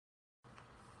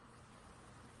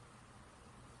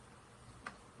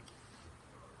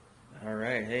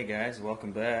Alright, hey guys,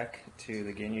 welcome back to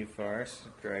the Ginyu Farce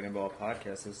Dragon Ball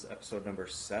Podcast. This is episode number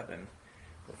 7.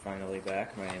 We're finally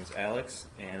back. My name's Alex,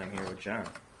 and I'm here with John.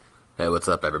 Hey, what's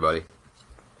up, everybody?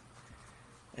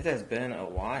 It has been a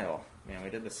while. Man, we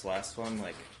did this last one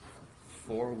like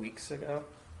 4 weeks ago.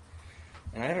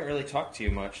 And I haven't really talked to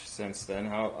you much since then.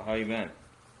 How you been?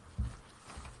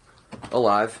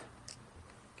 Alive.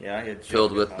 Yeah, I had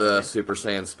filled with the Super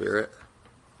Saiyan spirit.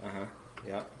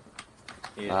 Yeah.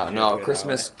 No,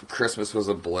 Christmas was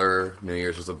a blur. New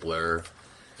Year's was a blur.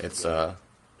 It's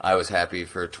I was happy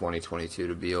for 2022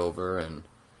 to be over and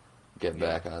get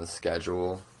back on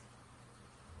schedule.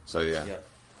 So yeah.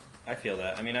 I feel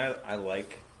that. I mean, I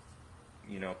like,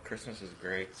 Christmas is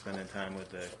great, spending time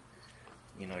with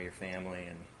your family,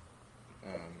 and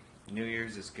New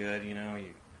Year's is good. You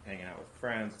hanging out with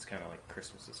friends. It's kind of like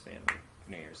Christmas is family,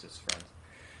 New Year's is friends.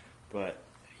 But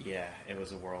yeah, it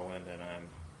was a whirlwind, and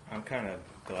I'm kind of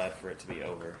glad for it to be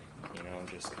over, and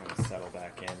just kind of settle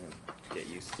back in and get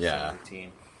used to some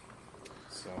routine.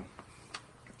 So,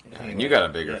 anyway, and you got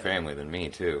a bigger family than me,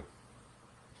 too.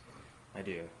 I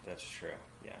do. That's true.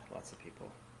 Yeah, lots of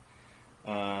people.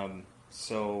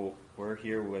 So, we're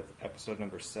here with episode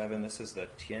number 7. This is the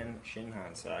Tien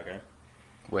Shinhan Saga.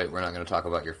 Wait, we're not going to talk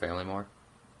about your family more?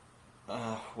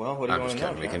 Well, what do you want to know? I'm just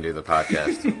kidding. We can do the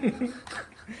podcast.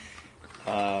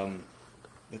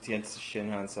 The Tien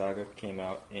Shinhan Saga came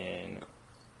out in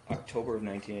October of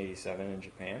 1987 in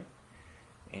Japan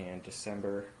and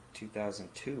December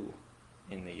 2002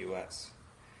 in the U.S.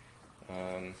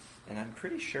 And I'm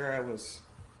pretty sure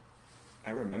I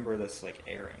remember this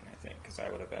airing, I think, because I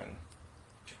would have been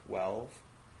 12.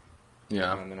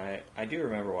 Yeah. And I do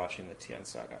remember watching the Tien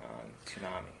Saga on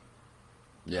Toonami.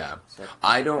 Yeah. So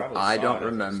I don't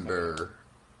remember.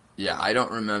 Yeah, I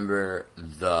don't remember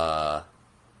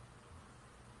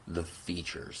the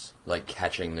features, like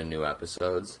catching the new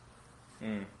episodes.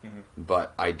 Mm-hmm.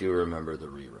 But I do remember the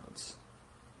reruns.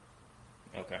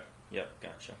 Okay. Yep,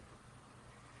 gotcha.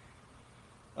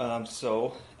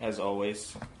 So, as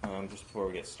always, just before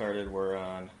we get started, we're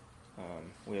on,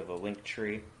 we have a link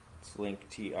tree. It's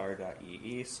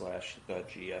linktr.ee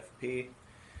 /thegfp.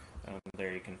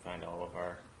 There you can find all of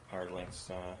our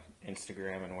links,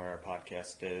 Instagram and where our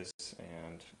podcast is,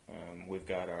 and we've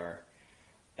got our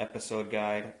episode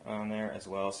guide on there as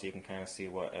well, so you can kind of see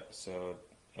what episode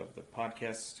of the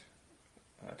podcast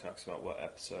talks about what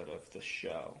episode of the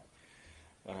show.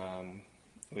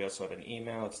 We also have an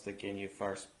email. It's the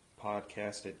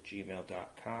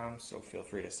ginyufarcepodcast@gmail.com, so feel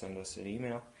free to send us an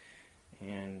email,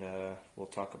 and we'll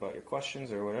talk about your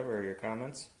questions or whatever, or your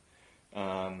comments.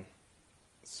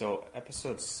 So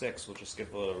episode 6, we'll just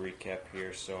give a little recap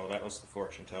here. So that was the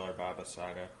Fortune Teller Baba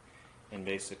Saga, and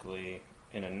basically,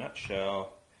 in a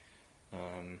nutshell,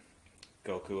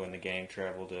 Goku and the gang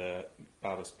travel to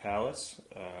Baba's palace.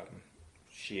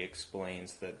 She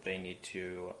explains that they need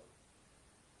to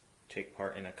take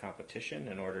part in a competition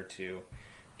in order to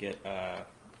get a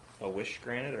wish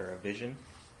granted, or a vision.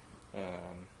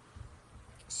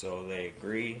 So they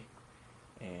agree,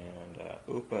 and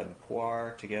Upa and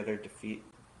Puar together defeat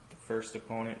the first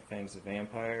opponent, Fangs the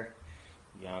Vampire.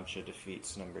 Yamcha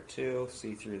defeats number 2,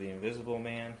 See Through the Invisible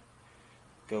Man.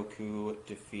 Goku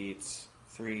defeats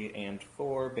 3 and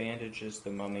 4, Bandages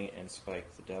the Mummy, and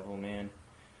Spike the Devil Man.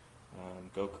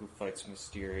 Goku fights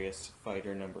Mysterious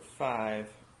Fighter number 5,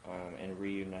 and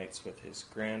reunites with his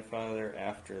grandfather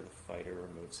after the fighter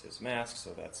removes his mask,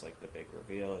 so that's like the big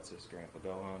reveal. It's his Grandpa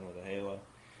Gohan with a halo.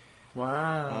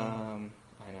 Wow.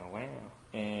 I know, wow.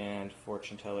 And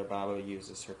Fortune Teller Baba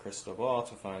uses her crystal ball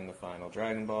to find the final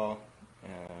Dragon Ball,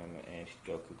 and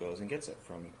Goku goes and gets it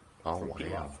from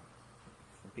Pilaf.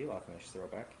 From Pilaf, nice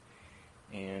throwback.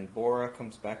 And Bora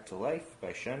comes back to life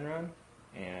by Shenron,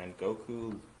 and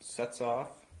Goku sets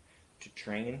off to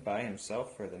train by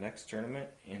himself for the next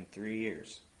tournament in 3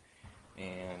 years.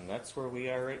 And that's where we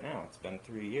are right now. It's been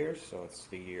 3 years, so it's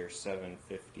the year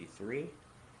 753.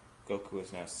 Goku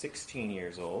is now 16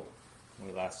 years old.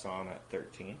 We last saw him at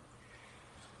 13.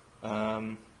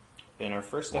 In our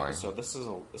first episode, this is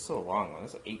a long one.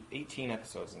 There's 18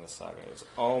 episodes in this saga. It was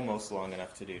almost long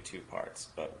enough to do 2 parts,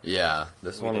 but yeah,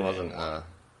 this one wasn't.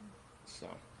 So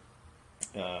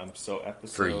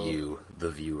episode for you, the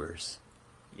viewers.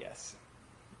 Yes,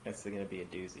 it's going to be a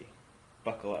doozy.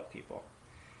 Buckle up, people.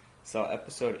 So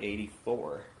episode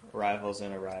 84, Rivals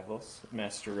and Arrivals.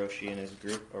 Master Roshi and his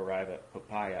group arrive at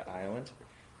Papaya Island.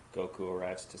 Goku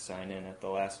arrives to sign in at the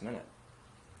last minute.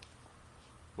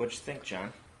 What'd you think,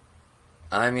 John?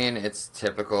 I mean, it's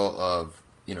typical of,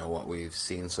 what we've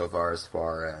seen so far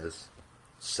as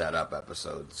setup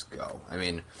episodes go. I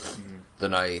mean,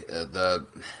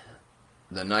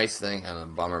 the nice thing and the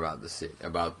bummer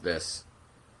about this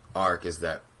arc is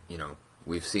that, you know,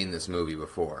 we've seen this movie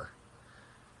before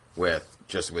with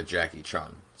Jackie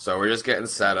Chun. So we're just getting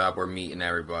set up, we're meeting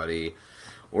everybody.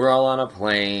 We're all on a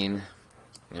plane,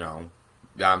 you know,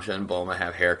 Yamcha and Bulma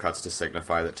have haircuts to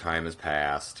signify that time has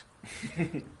passed.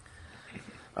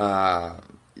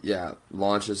 Yeah,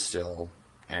 Launch is still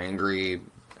angry.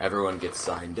 Everyone gets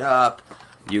signed up.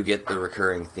 You get the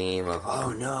recurring theme of,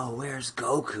 oh no, where's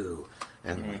Goku?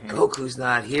 And like, Goku's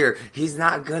not here. He's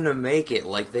not going to make it.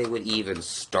 Like, they would even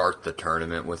start the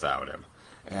tournament without him.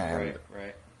 And,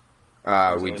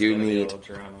 right. We do meet...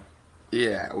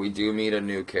 Yeah, we do meet a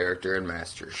new character in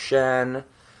Master Shen,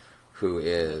 who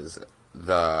is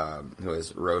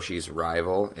Roshi's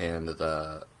rival and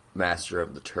the master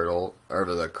of the turtle, or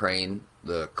the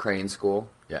crane school.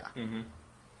 Yeah. Mm-hmm.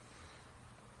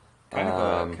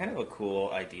 Kind of a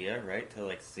cool idea, right? To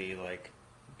like see like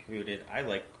I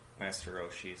like Master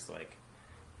Roshi's like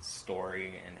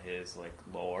story and his like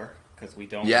lore, because we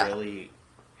don't really.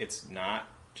 It's not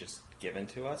just given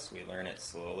to us. We learn it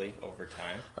slowly over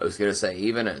time. I was gonna say,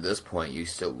 even at this point, we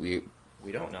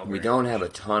don't know. We don't have a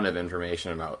ton of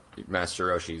information about Master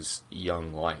Roshi's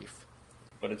young life.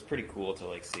 But it's pretty cool to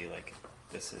like see like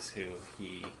this is who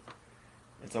he.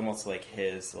 It's almost like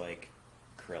his like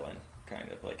Krillin,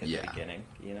 kind of like at the beginning,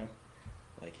 you know,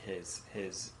 like his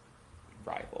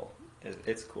rival.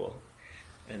 It's cool.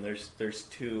 And there's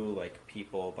two like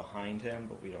people behind him,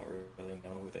 but we don't really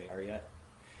know who they are yet.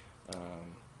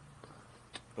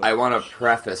 I want to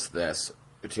preface this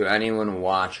to anyone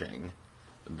watching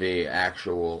the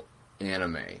actual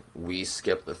anime. We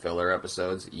skip the filler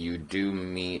episodes. You do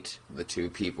meet the two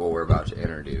people we're about to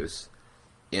introduce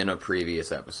in a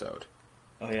previous episode.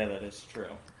 Oh yeah, that is true.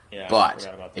 Yeah, but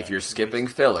if you're skipping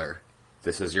filler,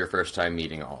 this is your first time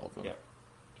meeting all of them.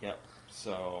 Yep.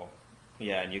 So,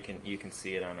 yeah, and you can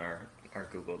see it on our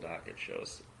Google Doc. It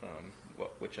shows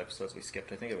which episodes we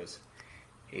skipped. I think it was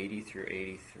 80 through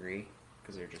 83,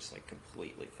 because they're just like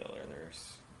completely filler.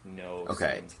 There's no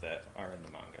scenes that are in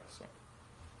the manga. So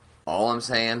all I'm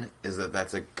saying is that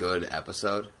that's a good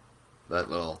episode. That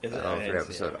little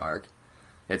 3-episode arc.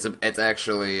 It's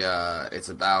actually it's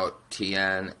about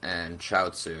Tien and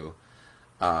Chaozu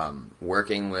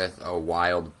working with a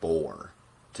wild boar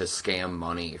to scam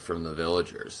money from the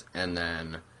villagers, and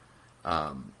then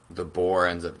the boar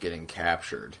ends up getting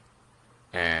captured,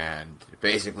 and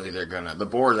basically the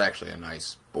boar is actually a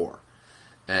nice boar,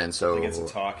 and so like it's a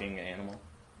talking animal.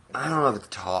 I don't know if it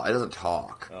doesn't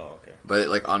talk. Oh, okay. But it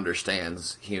like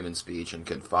understands human speech and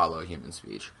can follow human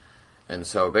speech. And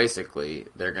so basically,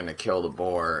 they're going to kill the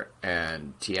boar,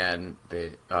 and Tien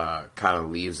kind of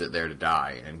leaves it there to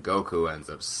die, and Goku ends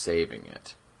up saving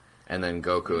it. And then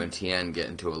Goku and Tien get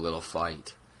into a little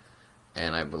fight,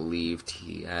 and I believe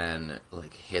Tien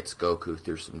like hits Goku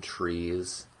through some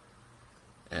trees,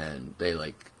 and they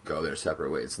like go their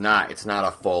separate ways. It's not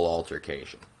a full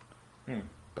altercation,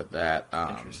 but that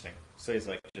interesting. So he's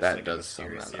like just that like does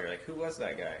sum mysterious. that up. You're like, who was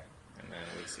that guy? And then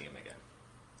we see him again.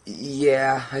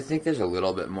 Yeah, I think there's a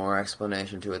little bit more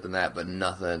explanation to it than that, but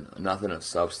nothing of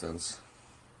substance.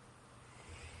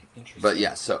 Interesting. But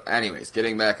yeah, so anyways,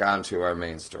 getting back onto our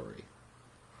main story.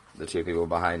 The two people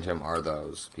behind him are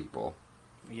those people.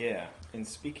 Yeah, and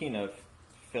speaking of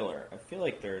filler, I feel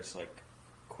like there's like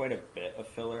quite a bit of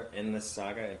filler in this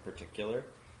saga in particular.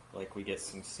 Like we get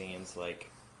some scenes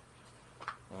like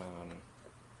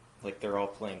they're all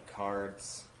playing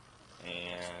cards,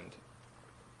 and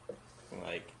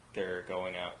like they're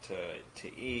going out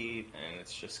to eat, and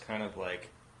it's just kind of like,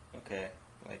 okay,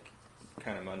 like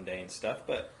kind of mundane stuff,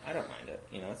 but I don't mind it,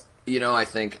 you know. I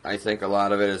think a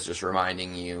lot of it is just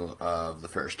reminding you of the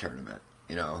first tournament,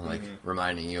 like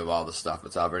reminding you of all the stuff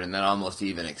that's offered, and then almost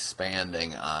even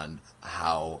expanding on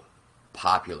how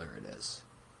popular it is.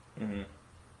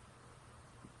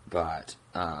 But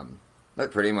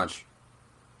that pretty much.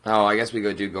 Oh, I guess we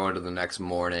go into the next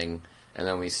morning, and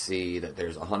then we see that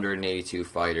there's 182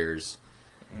 fighters,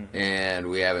 and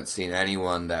we haven't seen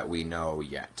anyone that we know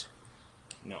yet.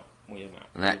 No, we have not.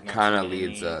 And that kind of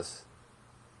leads us...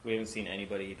 We haven't seen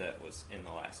anybody that was in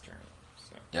the last tournament.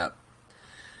 So. Yep.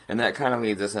 And that kind of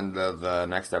leads us into the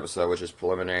next episode, which is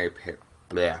Preliminary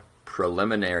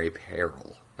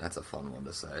Peril. That's a fun one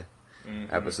to say.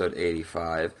 Episode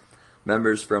 85.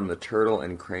 Members from the Turtle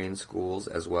and Crane schools,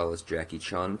 as well as Jackie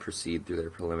Chun, proceed through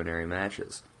their preliminary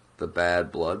matches. The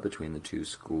bad blood between the two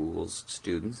schools'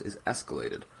 students is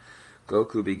escalated.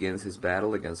 Goku begins his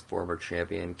battle against former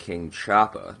champion King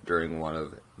Choppa during one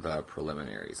of the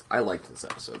preliminaries. I liked this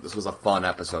episode. This was a fun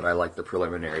episode. I like the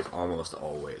preliminaries almost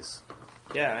always.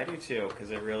 Yeah, I do too, because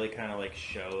it really kind of like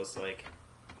shows like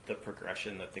the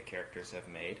progression that the characters have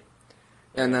made.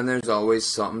 And then there's always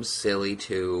something silly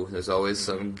too. There's always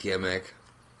some gimmick.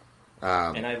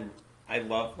 And I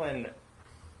love when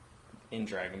in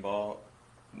Dragon Ball,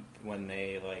 when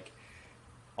they like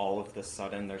all of the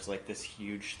sudden there's like this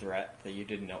huge threat that you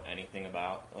didn't know anything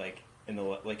about. Like in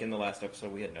the last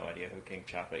episode, we had no idea who King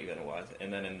Choppa even was,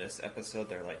 and then in this episode,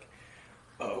 they're like,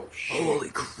 "Oh shit! Holy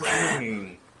crap!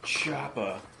 King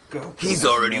Choppa, Goku He's has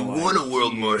already no won a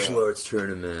World idea." Martial Arts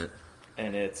tournament."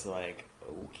 And it's like,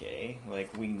 okay,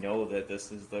 like we know that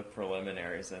this is the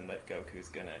preliminaries and that Goku's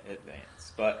gonna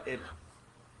advance, but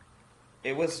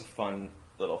it was a fun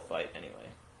little fight anyway.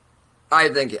 I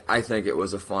think it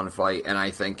was a fun fight, and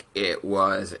I think it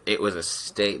was a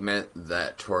statement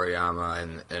that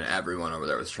Toriyama and everyone over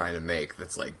there was trying to make.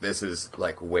 That's like, this is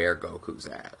like where Goku's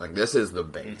at. Like, this is the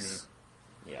base.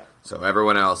 Mm-hmm. Yeah. So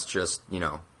everyone else just,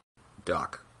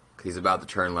 duck. He's about to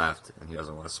turn left, and he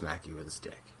doesn't want to smack you with his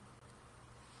dick.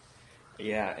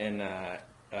 Yeah, and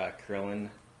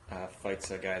Krillin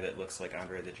fights a guy that looks like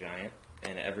Andre the Giant,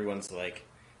 and everyone's like,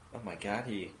 "Oh my god,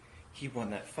 he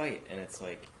won that fight!" And it's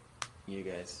like, you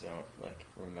guys don't like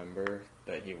remember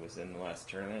that he was in the last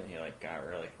tournament and he like got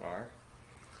really far.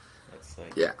 It's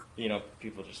like, yeah,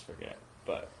 people just forget.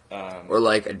 But or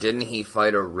like, didn't he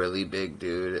fight a really big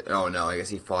dude? Oh no, I guess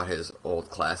he fought his old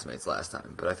classmates last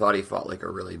time. But I thought he fought like a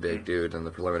really big dude in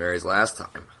the preliminaries last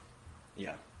time.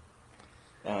 Yeah.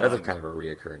 That's a kind of a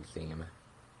reoccurring theme.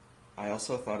 I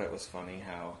also thought it was funny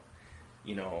how,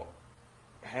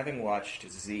 having watched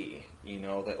Z,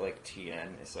 that like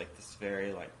Tien is like this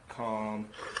very like calm,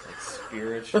 like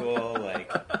spiritual,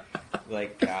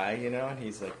 like guy, and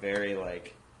he's like very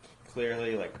like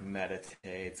clearly like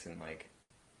meditates and like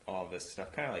all this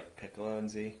stuff, kind of like Piccolo and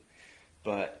Z.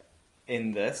 But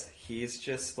in this, he's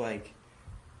just like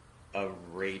a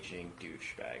raging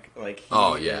douchebag. Like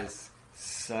he is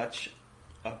such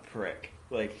a prick.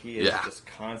 Like he is just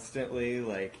constantly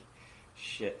like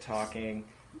shit talking.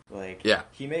 Like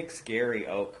he makes Gary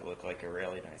Oak look like a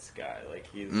really nice guy. Like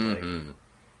he's like,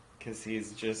 because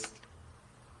he's just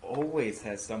always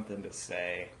has something to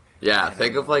say. Yeah,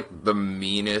 think of like the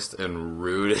meanest and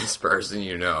rudest person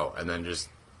and then just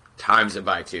times it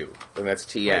by 2. And that's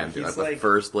Tien. That's like, the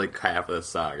first like half of the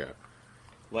saga.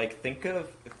 Like think of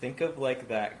like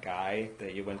that guy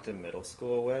that you went to middle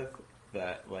school with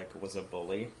that like was a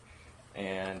bully,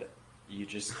 and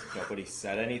nobody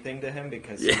said anything to him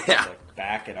because he could like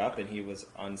back it up and he was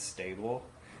unstable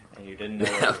and you didn't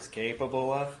know what he was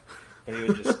capable of, but he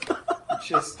would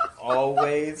just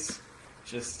always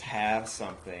just have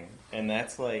something, and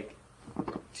that's like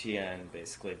Tien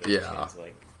basically, but Tien's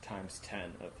like times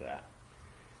 10 of that.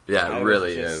 Yeah, it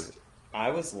really is. I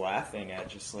was laughing at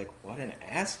just like what an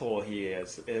asshole he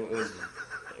is. It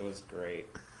was great.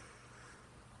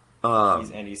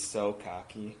 He's so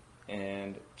cocky.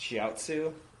 And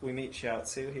Chiaotzu, we meet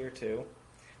Chiaotzu here too,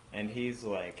 and he's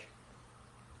like,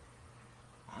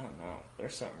 I don't know,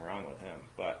 there's something wrong with him.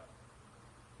 But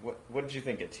what did you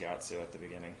think of Chiaotzu at the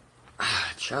beginning?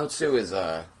 Chiaotzu is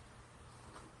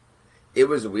it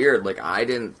was weird. Like I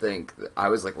didn't think I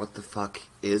was like, what the fuck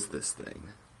is this thing?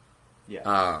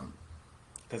 Yeah.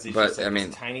 Because he's just like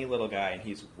this tiny little guy, and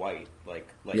he's white, like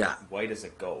white as a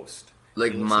ghost.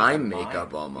 Like mime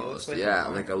makeup almost,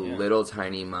 like a little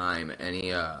tiny mime, and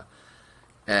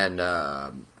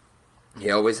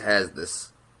he always has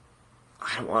this.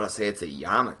 I don't want to say it's a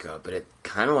yarmulke, but it's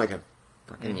kind of like a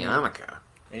fucking yarmulke.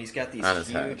 And he's got these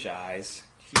huge eyes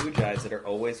that are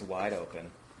always wide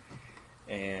open,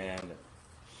 and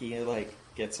he like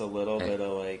gets a little bit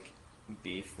of like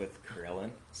beef with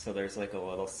Krillin, so there's like a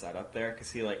little setup there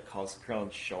because he like calls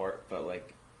Krillin short, but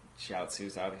like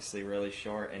Chiaotzu's obviously really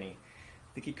short, and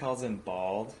I think he calls him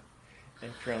bald,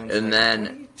 and Krillin's like, what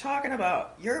are you talking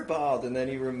about? You're bald. And then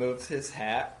he removes his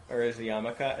hat, or his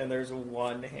yarmulke, and there's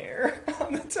one hair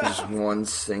on the top. Just one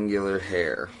singular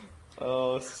hair.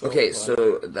 Oh, so okay, funny.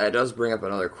 So that does bring up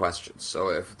another question.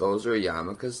 So if those are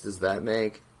yarmulkes, does that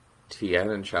make Tien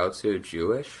and Chiaotzu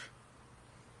Jewish?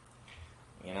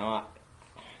 I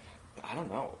don't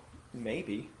know.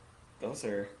 Maybe. Those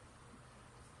are...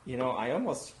 I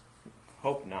almost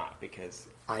hope not, because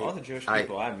all the Jewish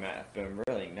people I've met have been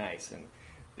really nice, and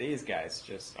these guys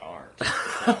just aren't. So,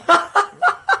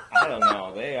 I don't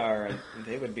know.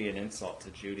 They would be an insult to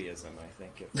Judaism, I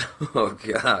think. If, oh,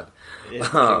 God.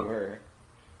 If they were.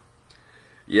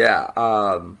 Yeah.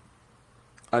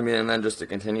 And then just to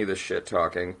continue the shit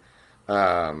talking,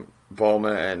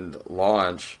 Bulma and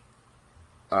Launch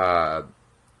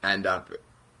end up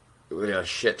with a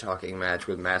shit talking match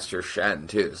with Master Shen,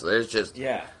 too. So there's just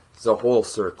It's a whole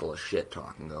circle of shit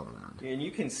talking going on. And you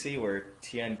can see where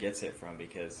Tien gets it from,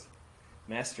 because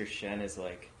Master Shen is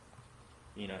like,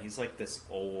 he's like this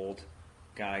old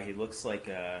guy. He looks like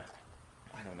I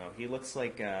don't know. He looks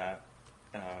like Mr.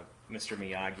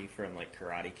 Miyagi from like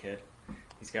Karate Kid.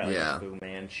 He's got like a Fu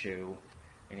Manchu,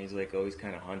 and he's like always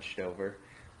kind of hunched over.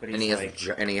 But he's he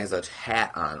has a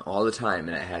hat on all the time,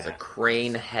 and it has a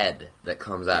crane head that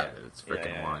comes out. It's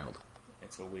freaking wild.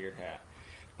 It's a weird hat.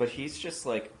 But he's just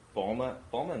like Bulma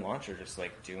and Launch are just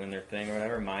like doing their thing or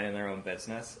whatever, minding their own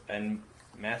business, and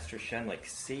Master Shen like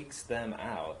seeks them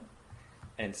out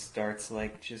and starts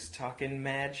like just talking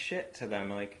mad shit to them,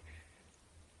 like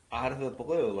out of the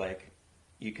blue. Like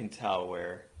you can tell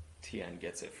where Tien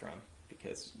gets it from,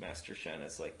 because Master Shen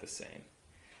is like the same.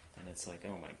 And it's like,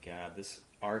 oh my god, this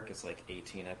arc is like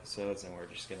 18 episodes, and we're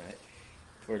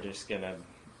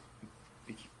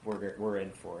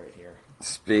in for it here.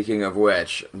 Speaking of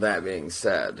which, that being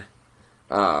said,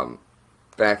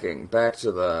 back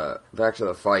to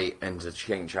the fight and to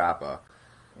King Choppa,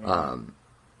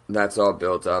 that's all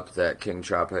built up that King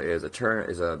Choppa is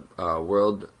a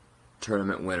world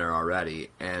tournament winner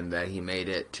already, and that he made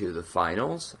it to the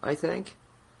finals, I think,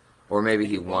 or maybe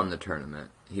he won the tournament.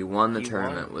 He won the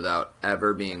tournament without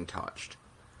ever being touched.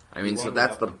 I mean, so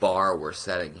that's the bar we're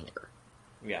setting here.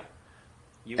 Yeah.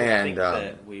 You would think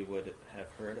that we would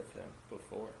have heard of him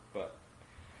before, but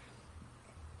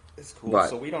it's cool.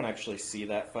 So we don't actually see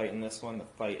that fight in this one. The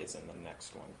fight is in the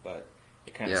next one, but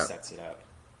it kind of sets it up.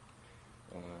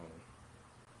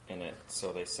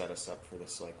 So they set us up for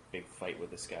this like big fight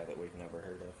with this guy that we've never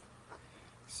heard of.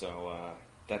 So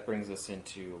that brings us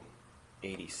into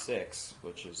 86,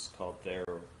 which is called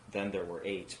Then There Were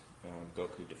Eight.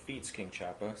 Goku defeats King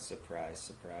Choppa, surprise,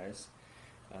 surprise,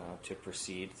 to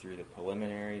proceed through the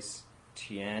preliminaries.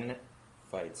 Tien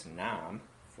fights Nam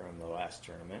from the last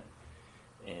tournament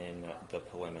in the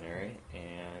preliminary,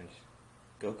 and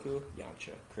Goku,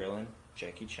 Yamcha, Krillin,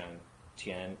 Jackie Chan,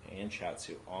 Tien, and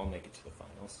Chaozu all make it to the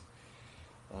finals.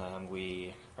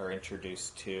 We are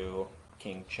introduced to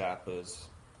King Choppa's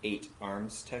 8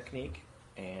 arms technique,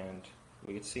 and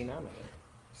we get to see Nam in it.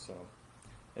 So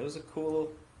it was a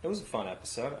fun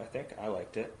episode. I think I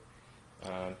liked it.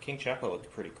 King Choppa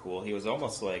looked pretty cool. He was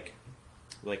almost like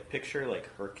picture like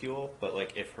Hercule, but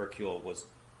like if Hercule was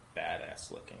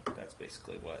badass looking. That's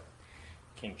basically what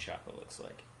King Choppa looks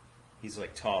like. He's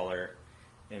like taller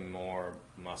and more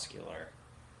muscular,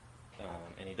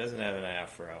 and he doesn't have an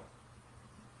afro,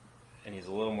 and he's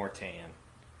a little more tan,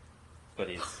 but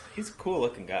he's a cool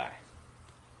looking guy.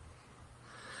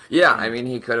 Yeah, I mean,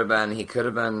 he could have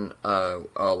been a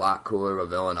lot cooler of a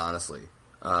villain, honestly.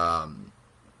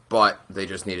 But they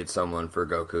just needed someone for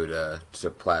Goku to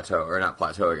plateau, or not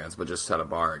plateau against, but just set a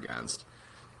bar against.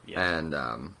 Yeah. And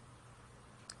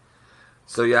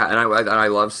so yeah, and I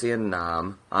love seeing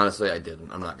Nam. Honestly, I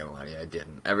didn't. I'm not gonna lie to you, I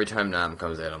didn't. Every time Nam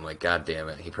comes in, I'm like, God damn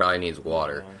it, he probably needs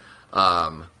water.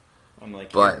 I'm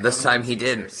like, but this time he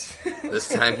didn't. This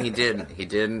time he didn't. He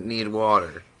didn't need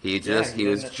water. He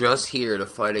was just here to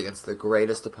fight against the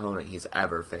greatest opponent he's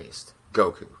ever faced,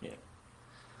 Goku. Yeah.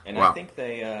 And I think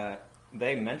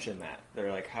they mentioned that.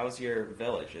 They're like, how's your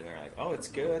village? And they're like, oh, it's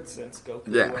good since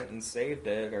Goku went and saved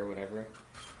it or whatever.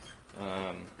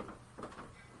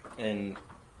 And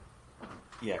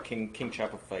yeah, King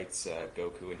Choppa fights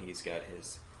Goku, and he's got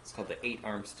it's called the 8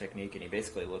 arms technique, and he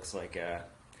basically looks like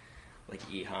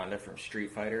E Honda from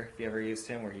Street Fighter, if you ever used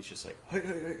him, where he's just like,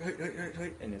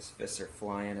 and his fists are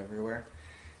flying everywhere.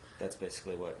 That's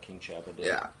basically what King Choppa did.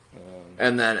 Yeah.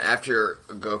 And then after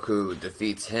Goku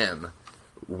defeats him,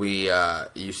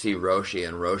 you see Roshi,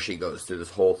 and Roshi goes through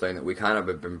this whole thing that we kind of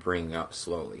have been bringing up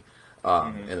slowly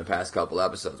in the past couple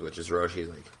episodes, which is Roshi's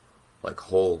like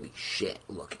holy shit,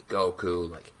 look at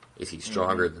Goku, like, is he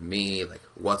stronger than me? Like,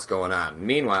 what's going on?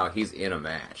 Meanwhile, he's in a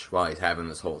match while he's having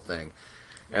this whole thing.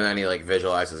 And then he, like,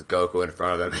 visualizes Goku in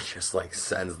front of him and just, like,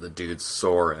 sends the dude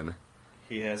soaring.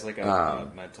 He has, like, a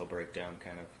mental breakdown,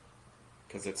 kind of.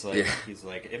 Because it's like, he's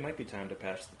like, it might be time to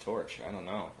pass the torch. I don't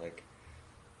know. Like,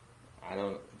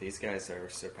 these guys are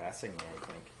surpassing me, I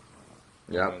think.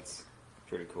 Yeah. It's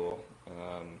pretty cool.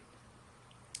 I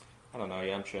don't know,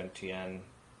 Yamcha and Tien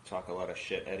talk a lot of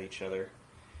shit at each other.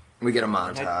 We get a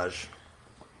montage.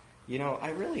 I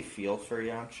really feel for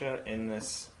Yamcha in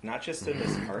this, not just in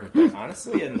this arc, but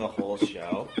honestly in the whole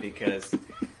show, because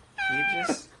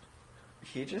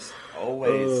he just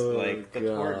always, the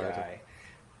poor guy,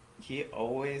 he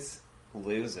always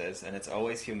loses, and it's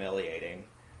always humiliating,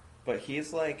 but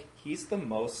he's the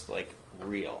most, like,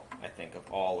 real, I think, of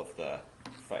all of the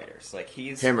fighters. Like,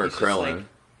 he's... Him or he's Krillin.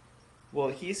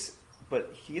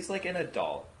 He's like an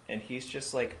adult, and he's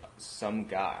just like some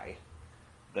guy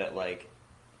that like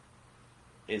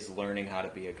is learning how to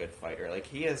be a good fighter. Like,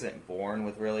 he isn't born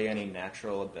with really any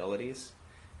natural abilities.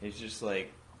 He's just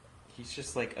like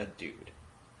a dude.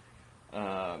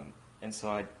 And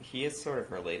so he is sort of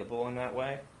relatable in that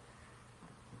way.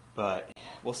 But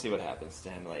we'll see what happens to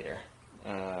him later.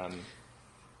 I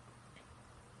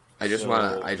just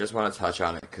want to touch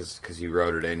on it because you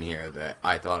wrote it in here that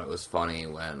I thought it was funny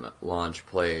when Launch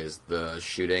plays the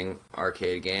shooting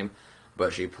arcade game,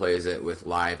 but she plays it with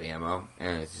live ammo,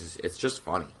 and it's just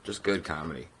funny, just good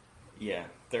comedy. Yeah,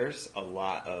 there's a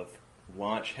lot of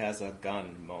Launch has a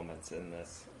gun moments in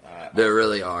this. There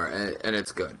really are, and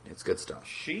it's good. It's good stuff.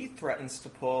 She threatens to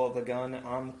pull the gun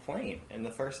on the plane in the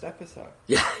first episode.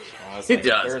 Yeah, I was it like,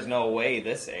 does. There's no way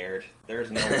this aired.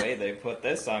 There's no way they put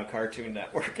this on Cartoon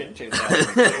Network in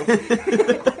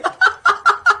 2002.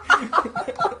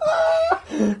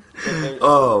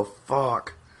 Oh,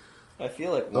 fuck. I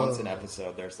feel like once an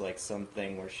episode, there's like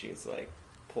something where she's like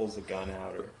pulls a gun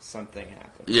out or something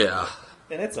happens. Yeah.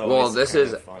 And it's always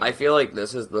funny. I feel like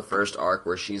this is the first arc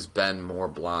where she's been more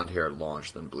blonde-haired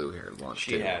Launch than blue-haired Launch.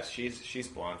 She has. She's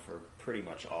blonde for pretty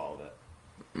much all of it.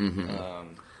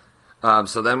 Mm-hmm.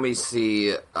 So then we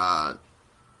see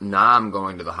Nam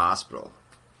going to the hospital,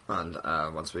 and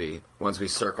once we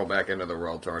circle back into the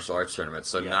World Martial Arts Tournament.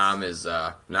 So yes.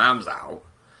 Nam's out.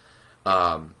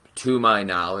 To my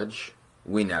knowledge,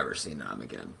 we never see Nam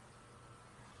again,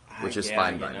 which is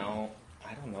fine by me. I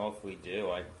don't know if we do.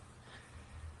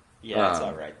 It's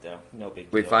all right though. No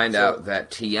big deal. We find out that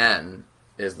Tien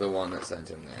is the one that sent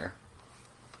him there.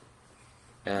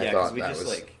 And I thought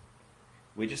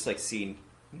we just see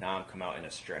Nam come out in a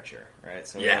stretcher, right?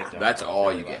 So that's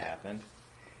all you get. Happened.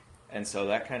 And so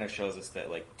that kind of shows us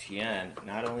that like Tien,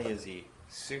 not only is he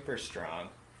super strong,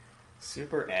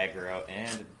 super aggro,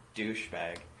 and a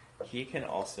douchebag, he can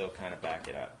also kind of back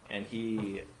it up. And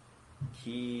he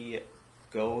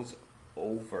goes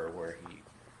over where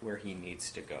he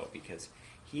needs to go, because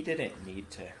he didn't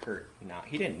need to hurt Nam.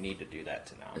 He didn't need to do that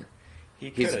to Nam.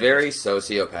 He's very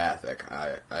sociopathic.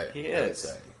 He would is.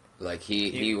 say. Like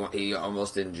he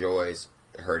almost enjoys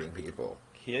hurting people.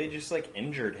 He just like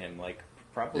injured him, like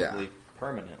probably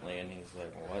permanently, and he's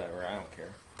like, well, whatever, I don't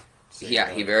care. So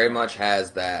he very much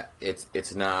has that.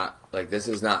 It's not like, this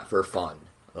is not for fun.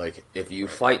 Like, if you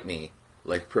fight me,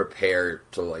 like, prepare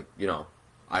to, like,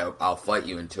 I'll fight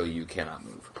you until you cannot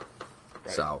move.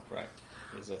 Right, so right.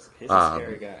 He's a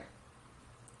scary guy.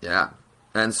 Yeah.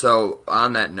 And so,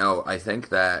 on that note, I think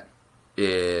that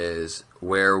is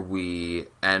where we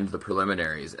end the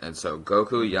preliminaries. And so,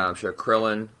 Goku, Yamcha,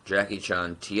 Krillin, Jackie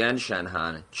Chun, Tien,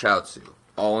 Shinhan, Chaozu,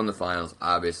 all in the finals.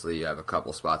 Obviously, you have a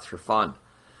couple spots for fun.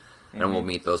 And we'll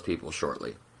meet those people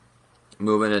shortly.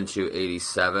 Moving into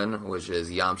 87, which is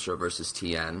Yamcha versus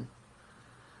Tien.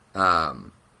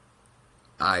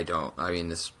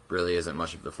 This really isn't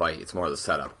much of the fight. It's more the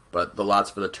setup. But the lots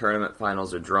for the tournament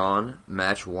finals are drawn.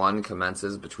 Match 1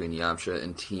 commences between Yamcha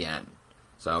and Tien.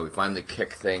 So we finally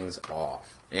kick things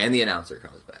off. And the announcer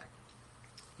comes back.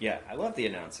 Yeah, I love the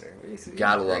announcer.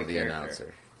 Gotta love the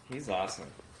announcer. He's awesome.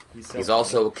 He's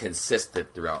also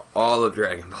consistent throughout all of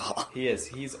Dragon Ball. He is.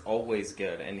 He's always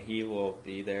good, and he will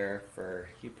be there for...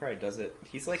 He probably does it...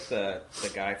 He's like the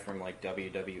guy from, like,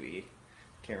 WWE.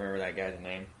 Can't remember that guy's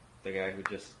name. The guy who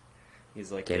just...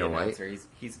 He's like Dana the announcer. White?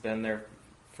 He's been there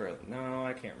for... No,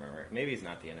 I can't remember. Maybe he's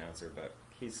not the announcer, but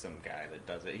he's some guy that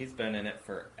does it. He's been in it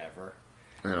forever.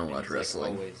 I don't watch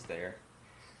wrestling. Like, always there.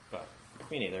 But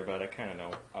me neither, but I kind of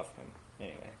know of him.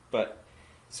 Anyway. But...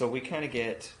 So we kind of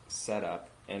get set up,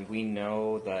 and we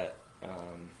know that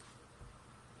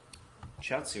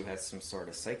Chaozu has some sort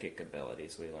of psychic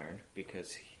abilities, we learned,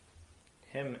 because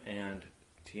him and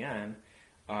Tien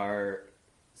are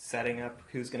setting up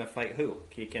who's going to fight who.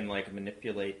 He can, like,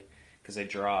 manipulate, because they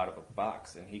draw out of a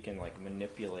box, and he can, like,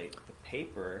 manipulate the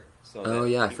paper so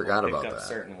that I forgot about pick up that.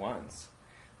 certain ones.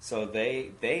 So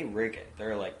they rig it.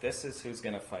 They're like, this is who's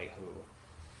going to fight who.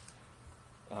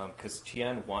 Because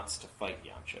Tien wants to fight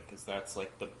Yamcha, because that's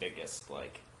like the biggest,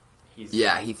 like,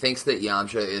 he thinks that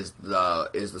Yamcha is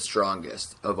the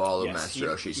strongest of all of Master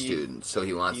Roshi's students, so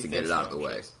he wants to get it out of the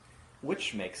way.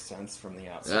 Which makes sense from the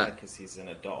outside, because he's an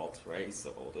adult, right? He's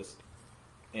the oldest,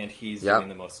 and he's doing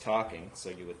the most talking, so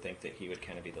you would think that he would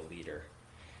kind of be the leader.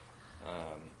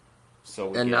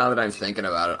 Now that I'm thinking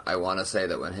about it, I want to say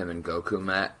that when him and Goku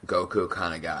met, Goku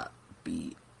kind of got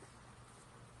beat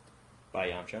by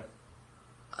Yamcha.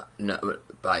 No,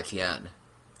 by Tien.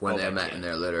 When they met in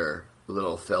their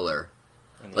little filler.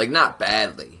 Like, not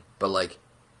badly, but, like,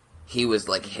 he was,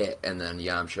 like, hit, and then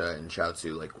Yamcha and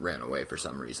Chaozu, like, ran away for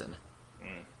some reason.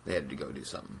 They had to go do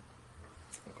something.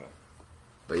 Okay.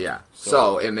 But yeah,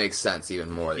 so it makes sense even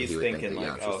more that he would think that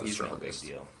like, Yamcha's the he's strongest. No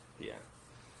big deal. Yeah.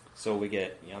 So we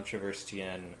get Yamcha versus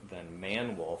Tien, then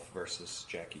Man Wolf versus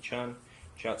Jackie Chun,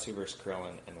 Chiaotzu versus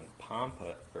Krillin, and then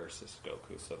Pampa versus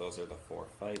Goku. So those are the 4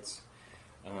 fights.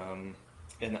 And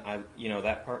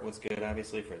that part was good,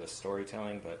 obviously, for the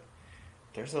storytelling, but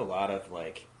there's a lot of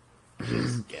like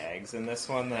just gags in this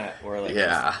one that were like,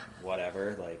 just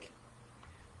whatever. Like,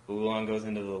 Oolong goes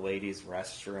into the ladies'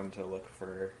 restroom to look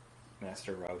for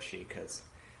Master Roshi because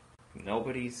no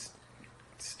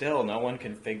one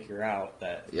can figure out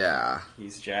that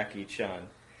he's Jackie Chun.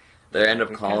 They end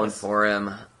up calling for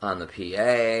him on the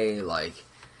PA. Like,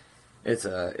 it's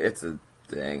a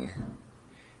thing.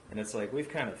 And it's like, we've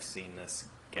kind of seen this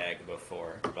gag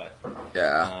before, but...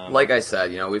 Yeah, like I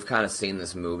said, we've kind of seen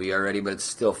this movie already, but it's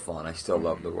still fun. I still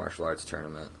love the martial arts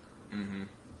tournament. Mm-hmm.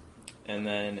 And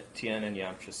then Tien and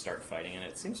Yamcha start fighting, and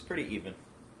it seems pretty even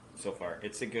so far.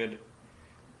 It's a good...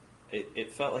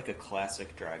 It felt like a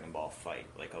classic Dragon Ball fight.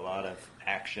 Like, a lot of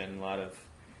action, a lot of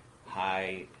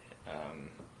high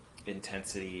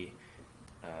intensity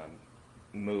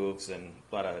moves, and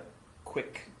a lot of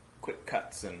quick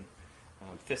cuts, and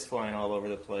fists flying all over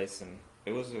the place, and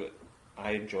it was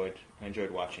I enjoyed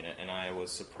watching it, and I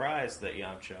was surprised that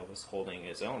Yamcha was holding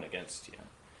his own against Tien,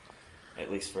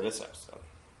 at least for this episode.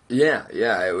 Yeah,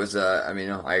 it was.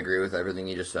 I agree with everything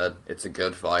you just said. It's a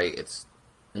good fight. It's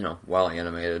well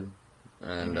animated,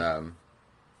 and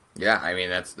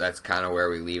that's kind of where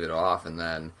we leave it off, and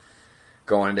then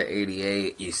going into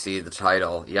 88, you see the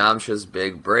title Yamcha's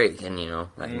Big Break, and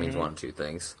that means one of two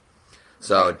things.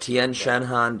 So, Tien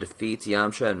Shinhan defeats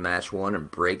Yamcha in match 1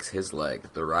 and breaks his leg.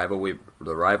 The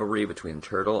rivalry between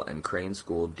Turtle and Crane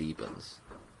School deepens.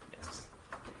 Yes.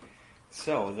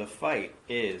 So, the fight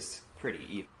is pretty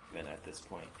even at this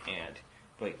point,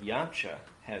 but Yamcha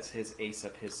has his ace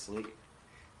up his sleeve.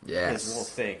 Yes. His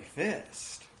Wolf-Fang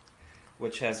Fist,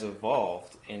 which has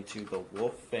evolved into the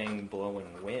Wolf-Fang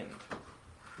Blowing Wind.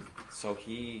 So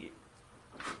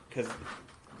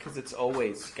because it's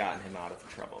always gotten him out of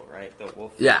trouble, right? The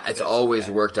wolf. Yeah, it's always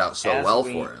worked out so well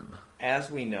for him. As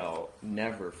we know,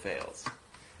 never fails.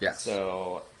 Yeah.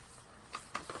 So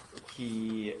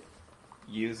he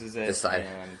uses it,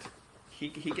 and he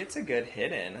gets a good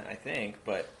hit in, I think.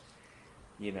 But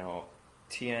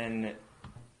Tien,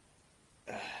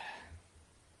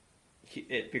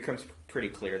 it becomes pretty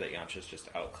clear that Yamcha's just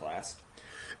outclassed.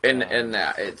 And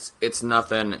that it's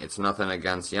nothing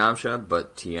against Yamcha,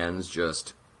 but Tien's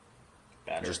just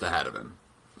ahead of him.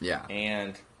 Yeah.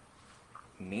 And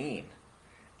mean.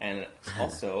 And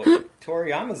also,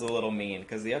 Toriyama's a little mean,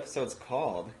 because the episode's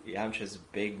called Yamcha's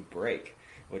Big Break,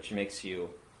 which makes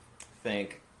you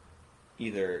think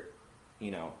either,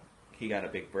 he got a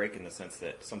big break in the sense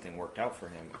that something worked out for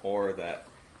him, or that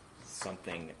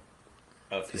something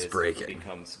of his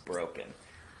becomes broken,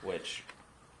 which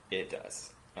it does.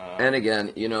 And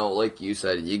again, like you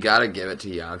said, you got to give it to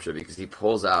Yamcha because he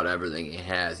pulls out everything he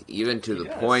has, even to the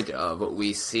point of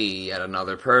we see yet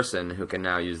another person who can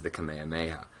now use the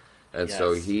Kamehameha. And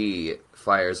so he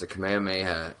fires a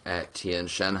Kamehameha at Tien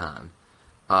Shinhan.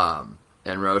 And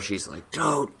Roshi's like,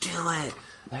 don't do it!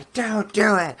 Like, don't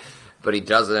do it! But he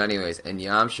does it anyways, and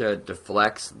Yamcha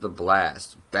deflects the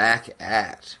blast back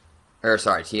at...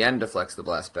 Tien deflects the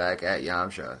blast back at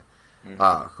Yamcha.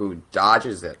 Who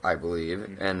dodges it, I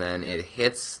believe, and then it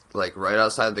hits like right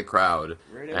outside the crowd,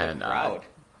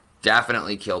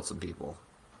 definitely killed some people.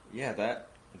 Yeah,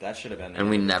 that should have been. And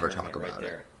we never talk about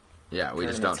it. Yeah, we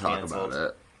just don't talk about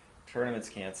it. Tournament's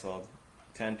canceled.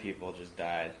 10 people just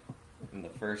died in the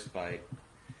first fight.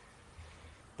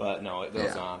 But no, it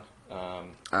goes on.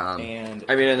 And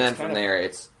then from there,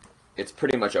 it's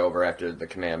pretty much over after the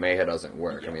Kamehameha doesn't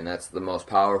work. Yeah. That's the most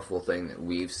powerful thing that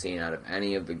we've seen out of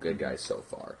any of the good guys so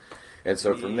far. And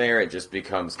so from there, it just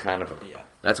becomes kind of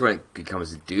that's when it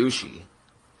becomes douchey,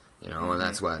 and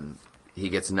that's when he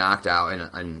gets knocked out,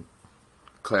 and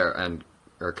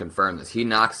confirm this. He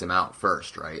knocks him out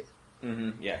first, right?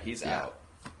 Mm-hmm. Yeah, he's out.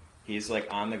 He's, like,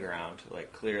 on the ground,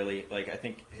 like, clearly, like, I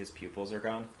think his pupils are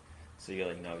gone, so you,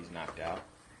 like, know he's knocked out.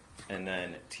 And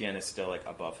then Tien is still, like,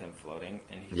 above him floating,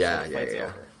 and he fights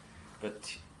over.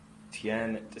 But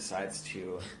Tien decides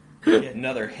to get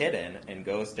another hit in and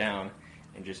goes down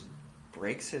and just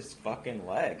breaks his fucking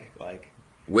leg, like...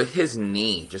 With his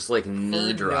knee, just, like,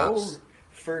 knee drops.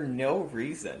 For no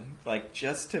reason. Like,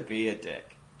 just to be a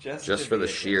dick. Just for the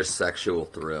sheer sexual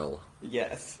thrill.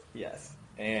 Yes.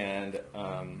 And,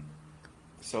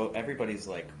 so everybody's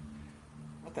like,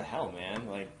 what the hell, man?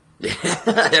 Like...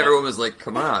 Everyone was like,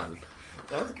 come on.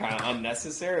 That was kind of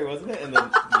unnecessary, wasn't it? And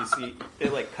then you see,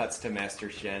 it like cuts to Master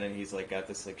Shen, and he's like got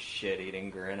this like shit-eating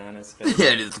grin on his face.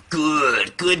 It is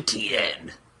good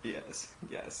Tien. Yes.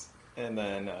 And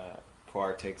then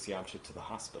Puar takes Yamcha to the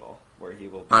hospital, where he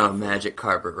will be on a magic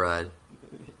carpet ride.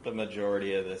 The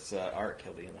majority of this arc,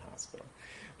 he'll be in the hospital.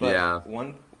 But yeah.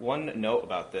 One note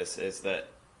about this is that,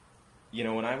 you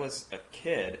know, when I was a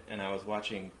kid and I was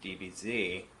watching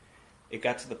DBZ, it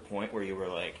got to the point where you were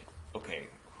like, okay,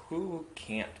 who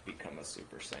can't become a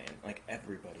Super Saiyan? Like,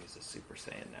 everybody's a Super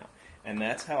Saiyan now. And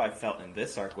that's how I felt in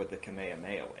this arc with the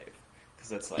Kamehameha wave.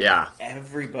 Because it's like,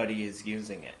 everybody is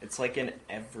using it. It's like in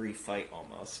every fight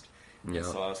almost. Yeah.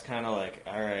 So I was kind of like,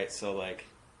 alright, so like,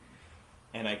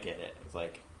 and I get it. It's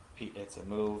like, it's a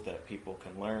move that people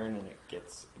can learn, and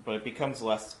but it becomes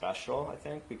less special, I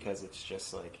think, because it's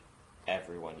just like,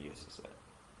 everyone uses it.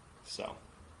 So,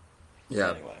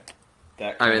 anyway,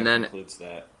 that concludes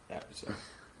that episode.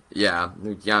 Yeah,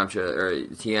 Yamcha,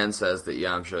 or Tien says that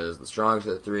Yamcha is the strongest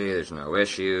of the three, there's no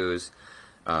issues.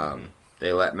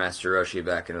 They let Master Roshi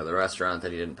back into the restaurant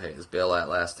that he didn't pay his bill at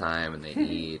last time, and they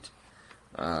eat.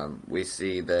 We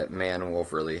see that Man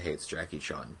Wolf really hates Jackie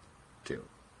Chun, too.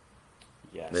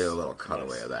 Yes. They have a little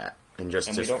cutaway of that. And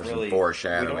just for some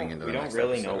foreshadowing into the next episode. We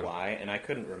don't really know why, and I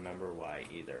couldn't remember why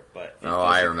either. But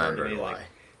I remember why. Like,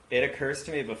 it occurs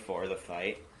to me before the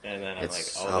fight, and then I'm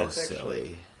that's silly.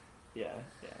 Actually... Yeah.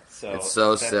 So it's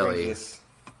so silly. Brings us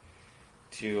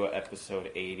to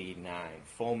episode 89,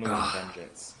 Full Moon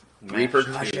Vengeance.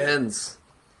 Repercussions.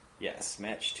 Yes,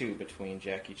 match 2 between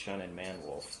Jackie Chun and Man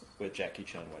Wolf, with Jackie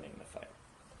Chun winning the fight.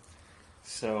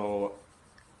 So,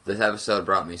 this episode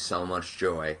brought me so much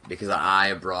joy, because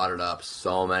I brought it up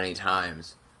so many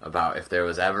times about if there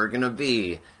was ever going to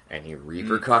be any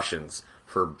repercussions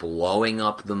for blowing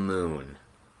up the moon.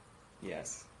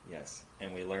 Yes.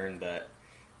 And we learned that,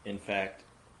 in fact,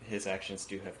 his actions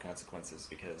do have consequences,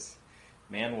 because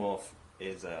Man Wolf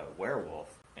is a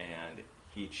werewolf, and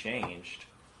he changed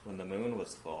when the moon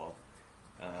was full,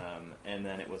 and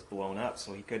then it was blown up,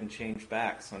 so he couldn't change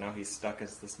back. So now he's stuck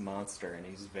as this monster, and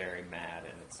he's very mad,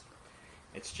 and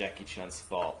it's Jackie Chun's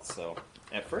fault. So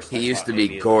at first, he used to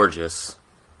be gorgeous.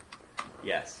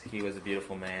 Yes, he was a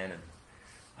beautiful man, and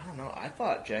I don't know. I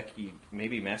thought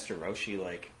maybe Master Roshi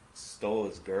like stole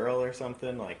his girl or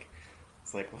something. Like,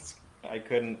 it's like I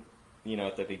couldn't,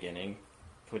 at the beginning,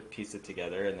 piece it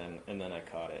together, and then I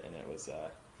caught it, and it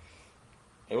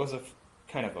was a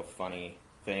kind of a funny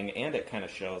thing, and it kind of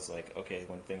shows, like, okay,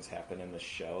 when things happen in this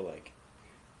show, like,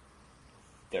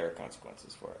 there are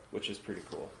consequences for it, which is pretty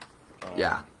cool.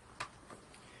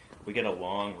 We get a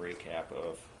long recap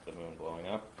of the moon blowing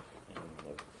up in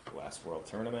the last World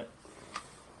Tournament,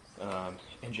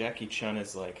 and Jackie Chun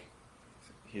is like,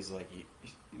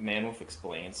 Man Wolf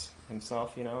explains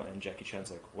himself, and Jackie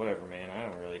Chun's like, whatever, man, I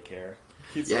don't really care.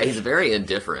 He's very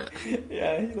indifferent.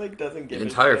 Yeah, he like doesn't give the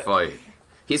entire shit. Fight.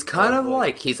 He's kind of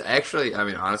like, he's actually, I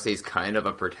mean, honestly, he's kind of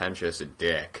a pretentious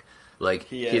dick. Like,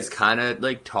 he's kind of,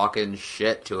 like, talking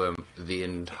shit to him the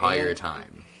entire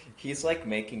time. He's, like,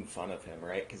 making fun of him,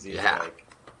 right? Because he's got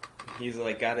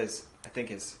his, I think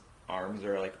his arms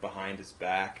are, like, behind his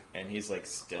back, and he's, like,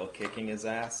 still kicking his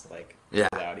ass, like,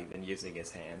 without even using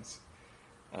his hands.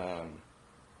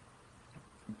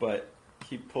 But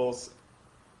he pulls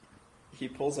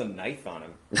a knife on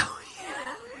him.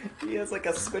 He has like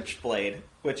a switchblade,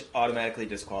 which automatically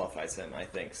disqualifies him, I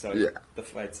think. So the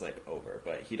fight's like over,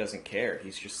 but he doesn't care.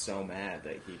 He's just so mad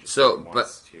that he just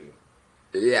wants to.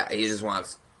 Yeah, he just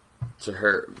wants to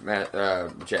hurt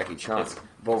Jackie Chun.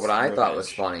 But what I thought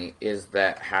was funny is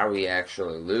that how he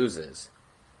actually loses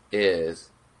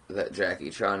is that Jackie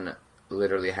Chun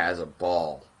literally has a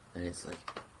ball, and he's like,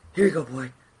 "Here you go, boy."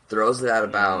 Throws it out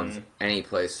of bounds, and he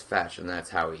plays fetch, and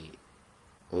that's how he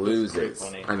loses.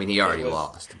 I mean, he already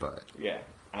lost, but yeah,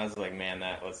 I was like, man,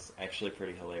 that was actually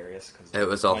pretty hilarious. Cause it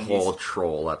was a whole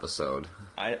troll episode.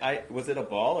 I was it a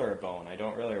ball or a bone? I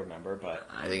don't really remember, but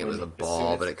I think it was a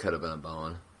ball, but it could have been a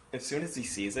bone. As soon as he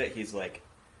sees it, he's like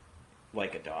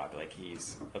a dog, like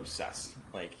he's obsessed,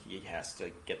 like he has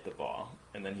to get the ball,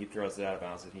 and then he throws it out of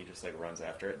bounds, and he just like runs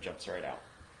after it, jumps right out,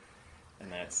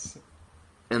 and that's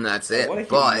it. What a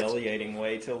humiliating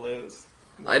way to lose.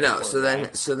 I know. So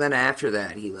then after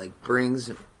that, he like brings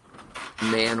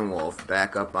Man Wolf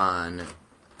back up on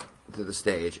to the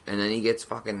stage, and then he gets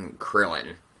fucking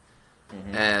Krillin,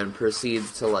 and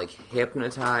proceeds to like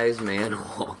hypnotize Man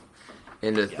Wolf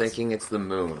into thinking it's the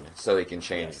moon, so he can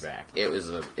change back. It was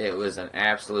an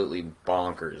absolutely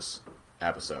bonkers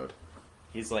episode.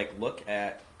 He's like, look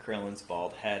at Krillin's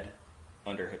bald head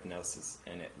under hypnosis,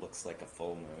 and it looks like a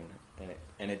full moon,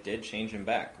 and it did change him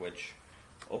back, which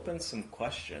opens some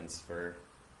questions for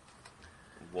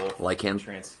wolf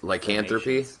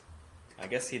lycanthropy. I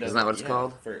guess he doesn't. Isn't that what it's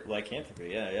called? For lycanthropy,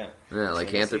 yeah. Yeah,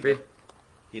 lycanthropy.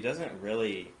 He doesn't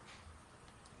really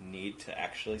need to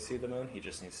actually see the moon. He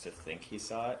just needs to think he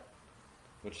saw it,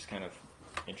 which is kind of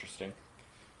interesting.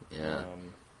 Yeah.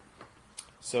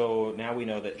 So now we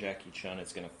know that Jackie Chun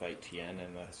is going to fight Tien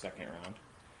in the second round.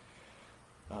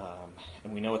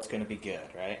 And we know it's going to be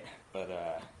good, right?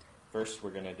 But first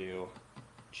we're going to do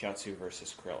Chiaotzu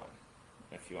versus Krillin.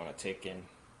 If you want to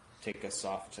take us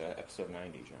off to episode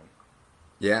 90, John.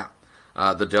 Yeah.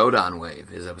 The Dodon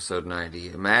Wave is episode 90.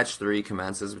 Match 3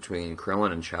 commences between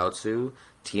Krillin and Chiaotzu.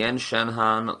 Tien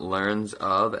Shinhan learns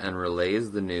of and relays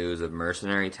the news of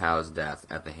Mercenary Tao's death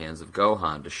at the hands of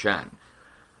Gohan to Shen.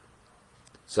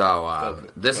 So,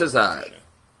 this is a...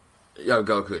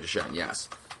 Goku to Shen, yes.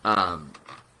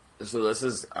 So this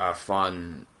is a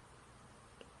fun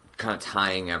kind of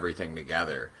tying everything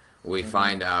together. We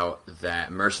find out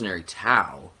that Mercenary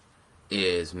Tao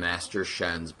is Master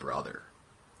Shen's brother.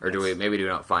 Or do we? Maybe we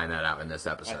don't find that out in this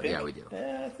episode. Yeah, we do.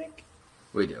 I think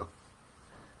we do.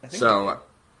 I think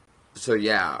so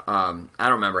yeah. I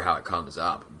don't remember how it comes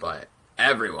up, but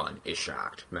everyone is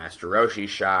shocked. Master Roshi's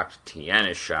shocked. Tien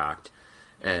is shocked,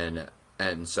 and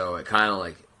so it kind of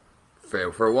like,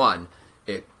 for one,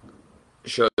 it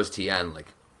shows Tien like,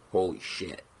 holy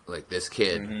shit, like this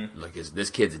kid,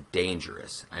 this kid's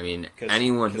dangerous. I mean,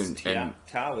 anyone who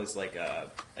Tao is like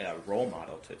a role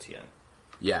model to Tien.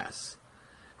 Yes.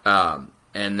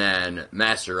 And then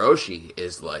Master Roshi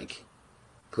is like,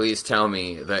 please tell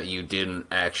me that you didn't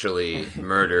actually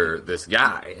murder this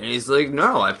guy. And he's like,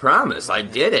 no, I promise, I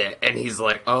did it. And he's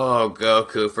like, oh,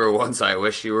 Goku, for once I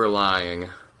wish you were lying.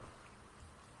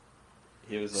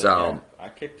 He was like, I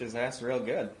kicked his ass real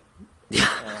good.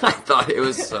 I thought it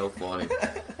was so funny.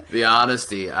 The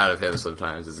honesty out of him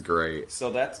sometimes is great. So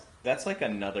that's like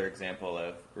another example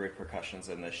of repercussions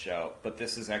in this show. But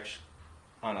this is actually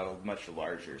on a much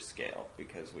larger scale,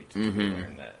 because we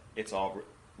learn that it's all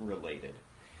related.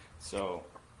 So,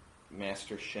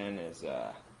 Master Shen is,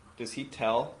 does Tien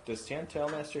tell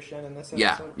Master Shen in this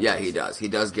episode? Yeah, he does. He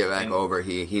does get back over.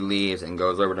 He leaves and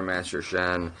goes over to Master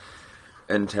Shen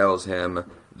and tells him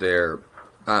they're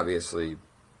obviously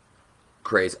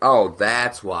crazy. Oh,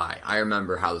 that's why. I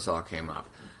remember how this all came up.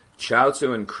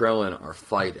 Chiaotzu and Krillin are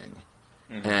fighting.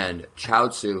 And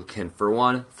Chiaotzu can, for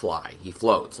one, fly. He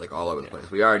floats, like, all over the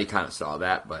place. We already kind of saw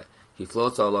that, but he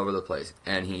floats all over the place.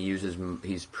 And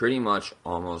he's pretty much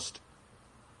almost,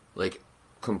 like,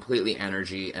 completely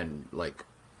energy and, like,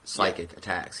 psychic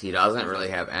attacks. He doesn't really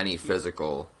have any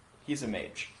physical... He's a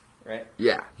mage, right?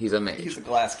 Yeah, he's a mage. He's a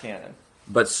glass cannon.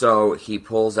 But so he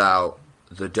pulls out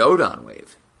the Dodon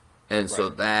Wave. And so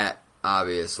that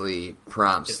obviously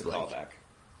prompts, it's a callback.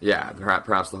 Yeah,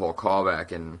 prompts the whole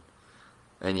callback, and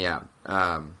yeah,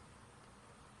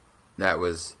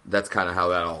 that's kind of how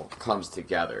that all comes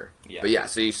together. Yeah. But yeah,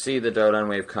 so you see the Dodon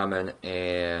Wave coming,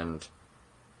 and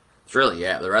it's really,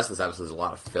 the rest of this episode is a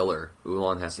lot of filler.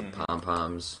 Oolong has some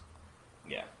pom-poms.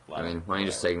 Yeah. I mean, why don't you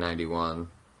just take 91?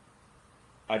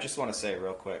 I just want to say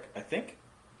real quick, I think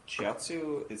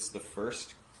Chiaotzu is the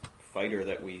first fighter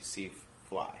that we see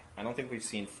fly. I don't think we've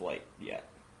seen flight yet,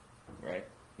 right?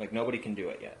 Like, nobody can do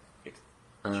it yet.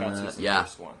 Chiaotzu's the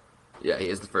first one. Yeah, he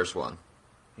is the first one.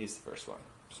 He's the first one.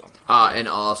 So. And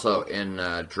also in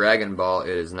Dragon Ball, it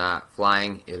is not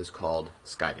flying; it is called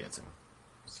sky dancing.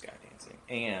 Sky dancing,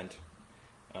 and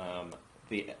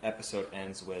the episode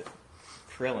ends with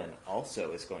Krillin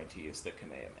also is going to use the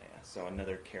Kamehameha. So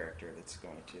another character that's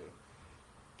going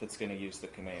to use the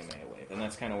Kamehameha wave, and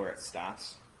that's kind of where it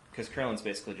stops. Because Krillin's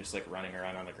basically just like running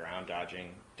around on the ground,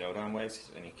 dodging Dodon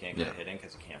waves, and he can't get a hit in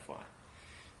because he can't fly.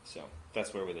 So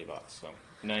that's where we leave off. So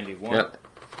 91,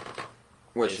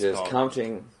 which is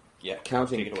counting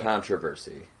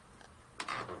controversy.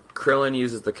 Krillin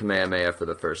uses the Kamehameha for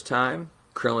the first time.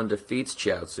 Krillin defeats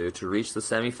Chiaotzu to reach the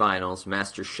semifinals.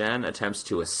 Master Shen attempts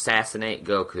to assassinate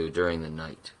Goku during the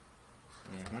night.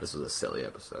 This was a silly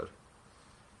episode.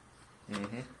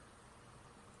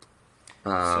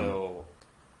 So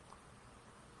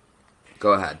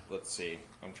go ahead. Let's see.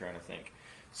 I'm trying to think.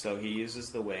 So he uses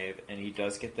the wave, and he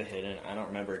does get the hit in. I don't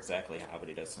remember exactly how, but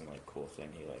he does some like cool thing.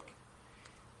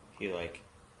 He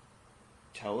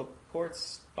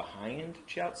teleports behind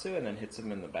Chiaotzu and then hits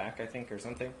him in the back, I think, or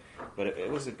something. But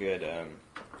it was a good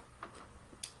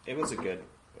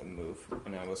move,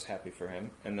 and I was happy for him.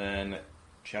 And then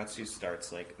Chiaotzu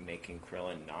starts like making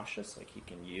Krillin nauseous. Like he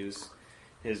can use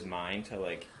his mind to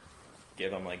like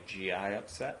give him like GI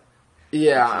upset.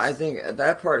 Yeah, I think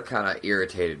that part kind of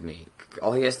irritated me.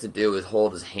 All he has to do is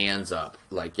hold his hands up,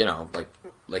 like, you know,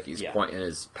 like he's pointing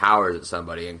his powers at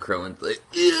somebody, and Krillin's like,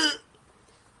 ugh!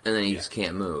 and then he just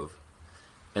can't move.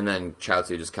 And then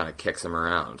Chaozu just kind of kicks him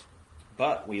around.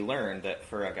 But we learned that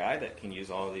for a guy that can use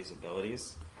all of these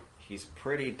abilities, he's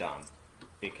pretty dumb.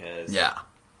 Because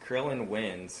Krillin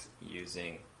wins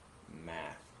using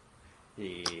math.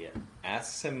 He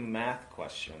asks him math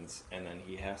questions, and then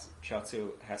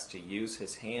Chaozu has to use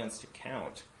his hands to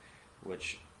count,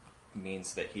 which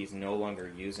means that he's no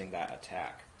longer using that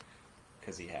attack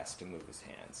because he has to move his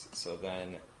hands. So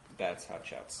then that's how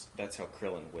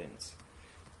Krillin wins.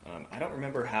 I don't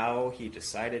remember how he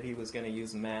decided he was going to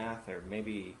use math, or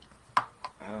maybe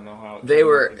I don't know how.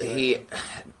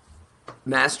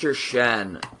 Master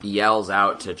Shen yells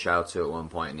out to Chaozu at one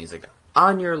point, and he's like,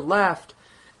 "On your left,"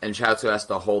 and Chaozu has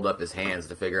to hold up his hands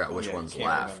to figure out which one's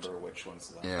left. Remember which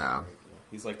one's left. Yeah,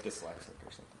 he's like dyslexic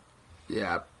or something.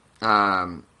 Yeah.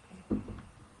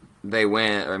 They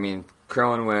win. I mean,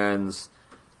 Krillin wins.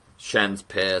 Shen's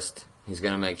pissed. He's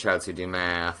gonna make Chaozu do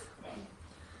math.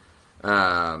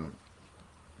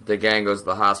 The gang goes to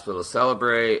the hospital to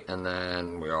celebrate, and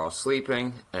then we're all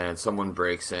sleeping, and someone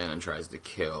breaks in and tries to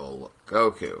kill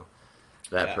Goku.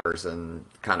 That person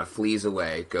kind of flees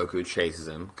away. Goku chases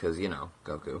him, because,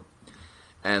 Goku.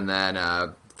 And then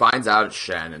finds out it's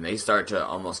Shen, and they start to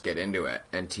almost get into it,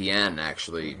 and Tien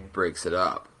actually breaks it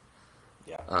up.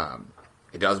 Yeah.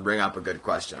 It does bring up a good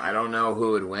question. I don't know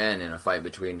who would win in a fight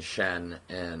between Shen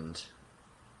and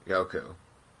Goku.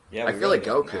 Yeah, I feel like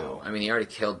Goku. Know. I mean, he already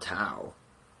killed Tao.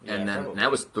 Yeah, and then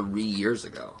that was 3 years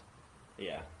ago.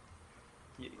 Yeah.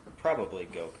 Probably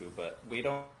Goku, but we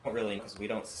don't really, because we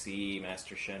don't see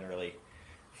Master Shen really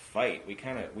fight.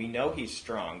 We know he's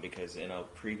strong because in a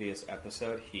previous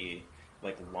episode he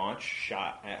launch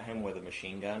shot at him with a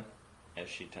machine gun, as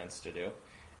she tends to do.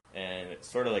 And it's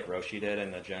sort of like Roshi did in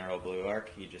the General Blue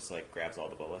arc. He just grabs all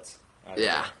the bullets.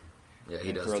 Yeah,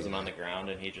 he does. Throws them on the ground,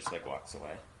 and he just walks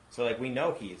away. So we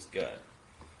know he's good,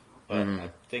 but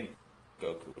I think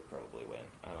Goku would probably win.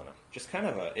 I don't know. Just kind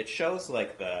of it shows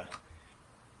the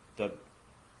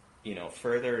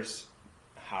furthers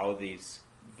how these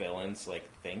villains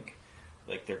think.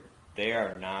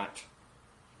 They're not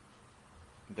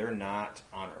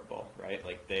honorable, right?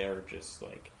 They are just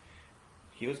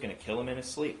he was going to kill him in his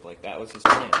sleep. That was his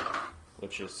plan,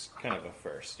 which is kind of a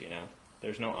first,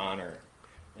 There's no honor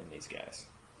in these guys.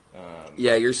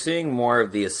 You're seeing more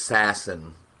of the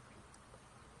assassin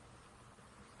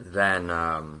than,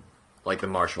 the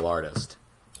martial artist.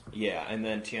 Yeah, and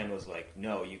then Tien was like,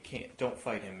 no, you can't. Don't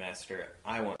fight him, Master.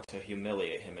 I want to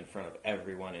humiliate him in front of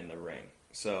everyone in the ring.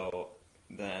 So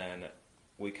then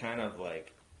we kind of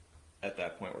at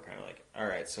that point, we're kind of all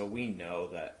right, so we know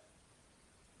that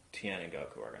Tien and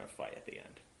Goku are going to fight at the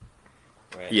end.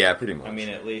 Right? Yeah, pretty much. I mean,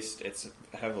 at least it's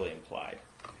heavily implied.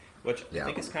 Which I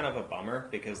think is kind of a bummer,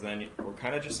 because then we're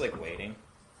kind of just waiting.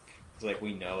 It's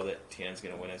we know that Tien's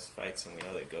going to win his fights, and we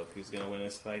know that Goku's going to win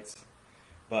his fights.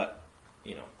 But,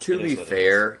 to be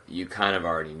fair, you kind of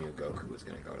already knew Goku was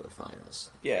going to go to the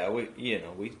finals. Yeah, we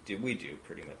do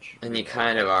pretty much. And you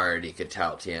kind of already could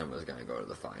tell Tien was going to go to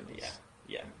the finals.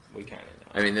 Yeah, we kind of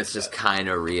know. I mean, this just kind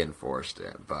of reinforced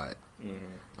it, but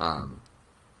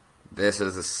this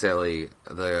is a silly.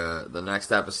 The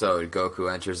next episode,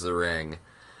 Goku enters the ring.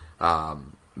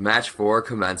 Match 4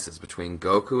 commences between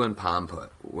Goku and Pamput,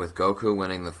 with Goku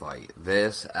winning the fight.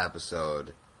 This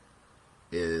episode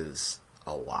is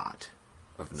a lot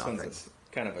of nothing. It's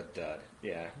kind of a dud.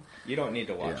 Yeah. You don't need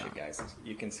to watch it, guys.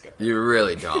 You can skip it. You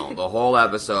really don't. The whole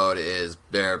episode is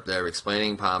they're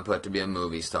explaining Pamput to be a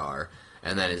movie star,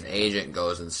 and then his agent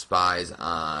goes and spies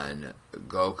on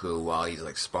Goku while he's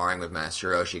sparring with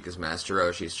Master Roshi, because Master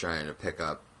Roshi's trying to pick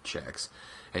up chicks.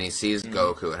 And he sees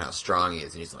Goku and how strong he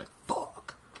is, and he's like,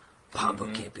 fuck,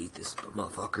 Pamput can't beat this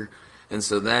motherfucker. And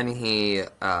so then he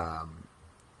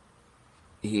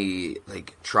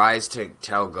tries to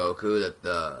tell Goku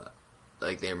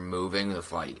that they're moving the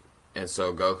fight. And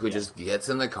so Goku just gets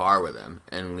in the car with him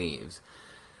and leaves.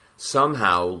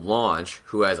 Somehow, Launch,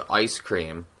 who has ice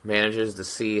cream, manages to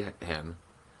see him,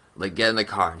 get in the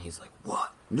car, and he's like,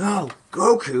 what? No,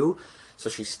 Goku! So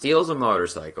she steals a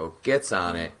motorcycle, gets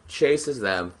on it, chases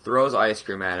them, throws ice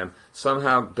cream at him,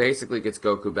 somehow basically gets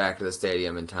Goku back to the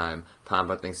stadium in time.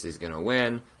 Pampa thinks he's going to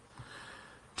win,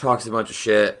 talks a bunch of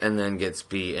shit, and then gets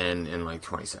beaten in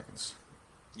 20 seconds.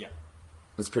 Yeah.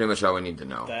 That's pretty much all we need to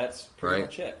know. That's pretty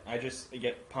much it. I just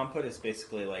get Pamput is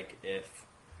basically if,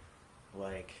 I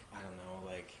don't know,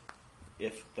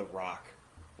 if The Rock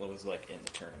was in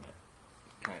the tournament.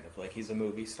 Kind of. He's a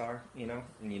movie star, and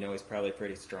he's probably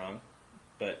pretty strong.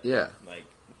 But,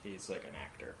 he's an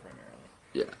actor primarily.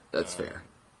 Yeah, that's fair.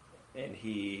 And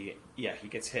he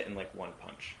gets hit in one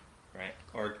punch. right?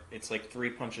 Or it's like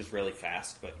 3 punches really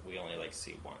fast, but we only like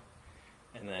see one,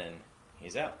 and then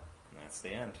he's out, and that's the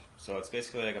end. So it's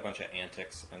basically like a bunch of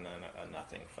antics and then a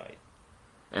nothing fight.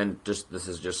 And this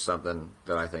is just something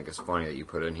that I think is funny that you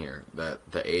put in here, that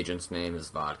the agent's name is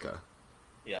Vodka.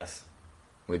 Yes.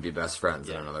 We'd be best friends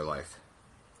in another life.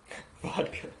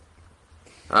 Vodka.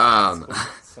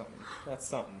 That's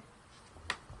something.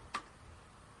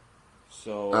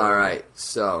 So. All right.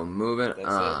 So moving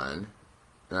on.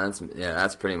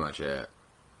 That's pretty much it.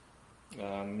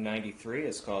 93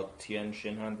 is called Tien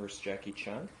Shinhan versus Jackie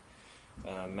Chun.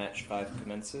 Match 5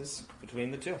 commences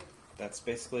between the two. That's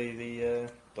basically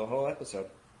the whole episode.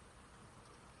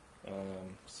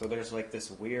 So there's like this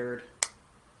weird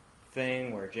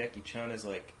thing where Jackie Chun is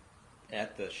like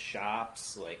at the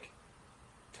shops, like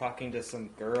talking to some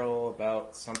girl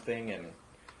about something, and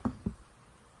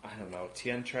I don't know.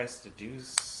 Tien tries to do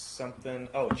something.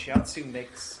 Oh, Chiaotzu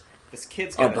makes this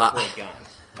kid's got a toy gun.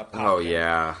 A pop gun.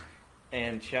 Yeah.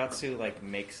 And Chiaotzu like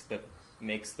makes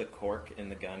the cork in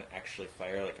the gun actually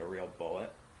fire like a real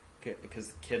bullet. Because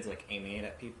the kid's like aiming it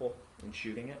at people and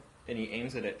shooting it, and he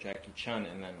aims it at Jackie Chun,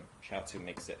 and then Chiaotzu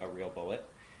makes it a real bullet,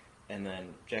 and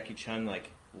then Jackie Chun like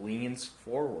leans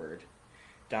forward,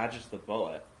 dodges the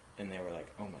bullet, and they were like,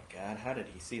 "Oh my god, how did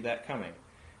he see that coming?"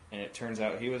 And it turns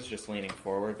out he was just leaning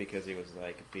forward because he was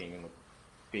like being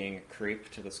a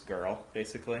creep to this girl,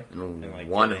 basically, and like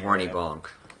one horny bonk.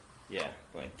 Yeah,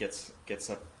 like gets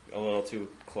up a little too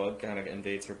close, kind of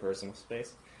invades her personal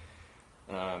space.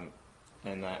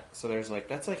 And so there's like,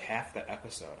 that's like half the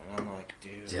episode, and I'm like,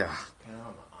 dude,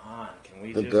 come on, can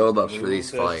we just build-ups for these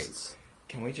fights.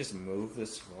 Can we just move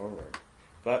this forward?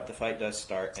 But the fight does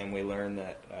start, and we learn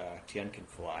that Tien can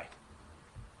fly.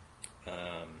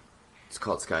 It's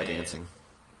called sky dancing.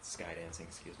 Sky dancing,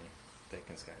 excuse me. They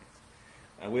can sky dance.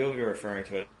 We will be referring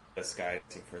to it as sky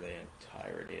dancing for the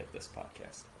entirety of this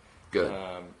podcast. Good.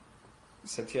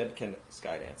 So Tien can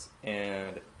sky dance,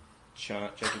 and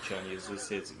Jackie Chun uses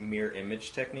his mirror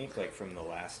image technique, like from the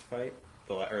last fight,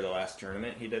 the last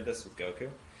tournament. He did this with Goku,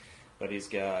 but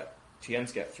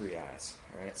Tien's got 3 eyes,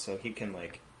 right? So he can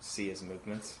like see his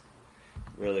movements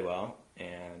really well,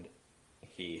 and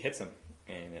he hits him,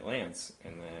 and it lands,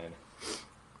 and then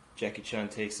Jackie Chun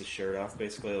takes his shirt off,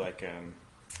 basically like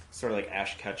sort of like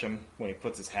Ash Ketchum when he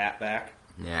puts his hat back.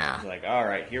 Yeah. He's like, all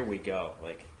right, here we go.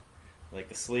 Like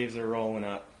the sleeves are rolling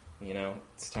up,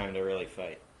 it's time to really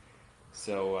fight.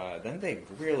 So then they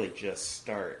really just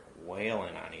start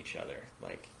wailing on each other.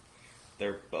 Like,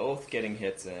 they're both getting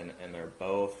hits in, and they're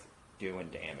both doing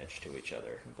damage to each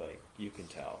other. Like, you can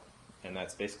tell. And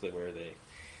that's basically where the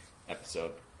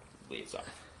episode leaves off.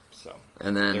 So,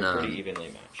 and then, they're pretty evenly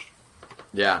matched.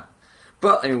 Yeah.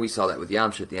 But, I mean, we saw that with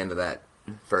Yamcha at the end of that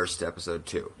first episode,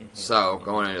 too. Mm-hmm. So,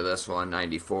 going into this one,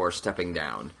 94, stepping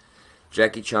down.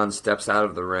 Jackie Chun steps out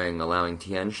of the ring, allowing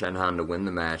Tien Shinhan to win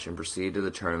the match and proceed to the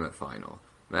tournament final.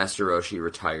 Master Roshi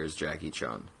retires Jackie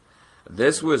Chun.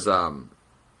 This was, I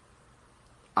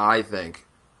think,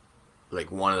 like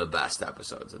one of the best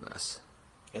episodes in this.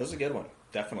 It was a good one,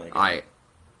 definitely.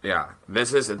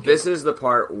 This is the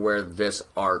part where this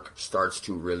arc starts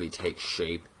to really take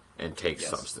shape and take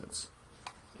substance.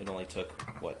 It only took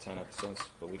 10 episodes,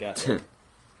 but we got there.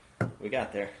 We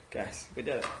got there, guys. We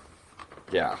did it.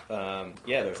 Yeah.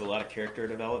 There's a lot of character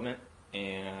development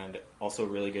and also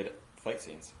really good fight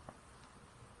scenes.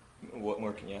 What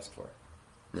more can you ask for?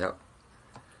 Yep.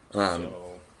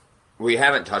 We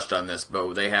haven't touched on this,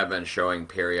 but they have been showing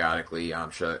periodically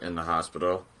Yamcha in the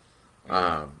hospital.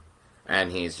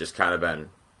 And he's just kind of been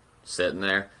sitting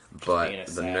there. But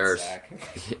the nurse...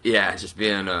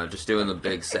 just doing the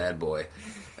big sad boy.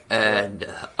 And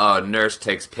a nurse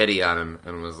takes pity on him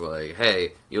and was like,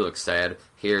 "Hey, you look sad.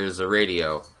 Here's a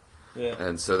radio." Yeah.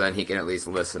 And so then he can at least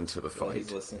listen to the fight.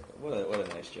 He's listening. What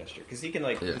a nice gesture. Because he can,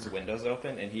 his window's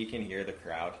open, and he can hear the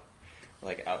crowd,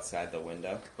 outside the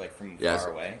window, from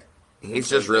far away. He's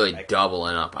just really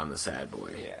doubling up on the sad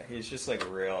boy. Yeah, he's just,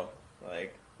 real,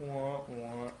 wah,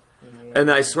 wah. And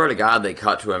I swear to God, they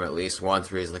cut to him at least once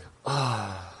where he's like,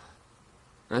 "Oh."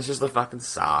 That's just a fucking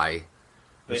sigh.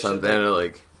 Or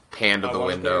something, pan to the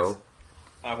window.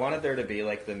 I wanted there to be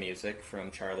the music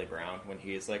from Charlie Brown when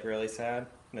he's really sad,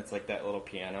 and it's that little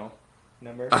piano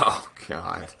number. Oh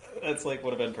God, that's would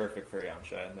have been perfect for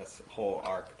Yamcha and this whole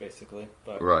arc basically.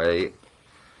 But right,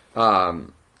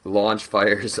 Launch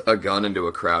fires a gun into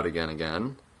a crowd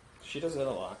again. She does it a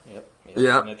lot. Yep.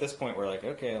 Yeah. And at this point, we're like,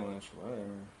 okay, Launch, whatever.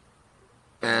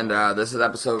 And this is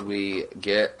episode we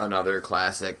get another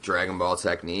classic Dragon Ball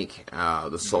technique,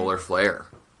 the solar flare.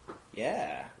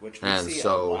 Yeah, which we see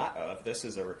a lot of. This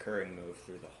is a recurring move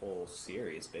through the whole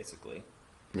series, basically.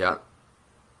 Yeah.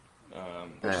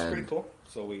 which is pretty cool.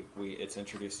 So it's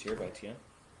introduced here by Tien.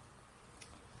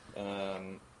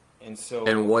 And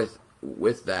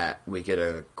with that, we get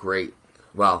a great.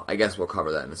 Well, I guess we'll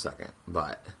cover that in a second.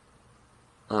 But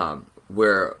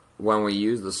when we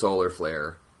use the solar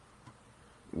flare,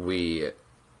 we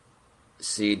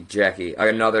see Jackie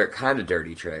another kind of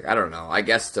dirty trick. I don't know. I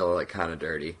guess still like kind of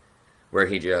dirty, where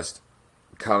he just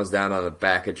comes down on the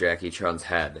back of Jackie Chun's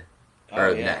head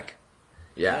or neck.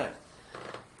 Yeah.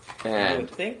 And I would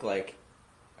think like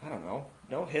I don't know,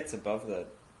 no hits above the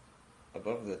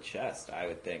chest. I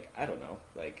would think I don't know.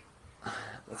 Like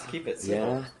let's keep it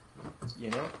simple.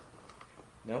 Yeah.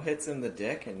 No hits in the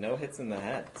dick and no hits in the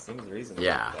head. Seems reasonable.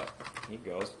 Yeah. But he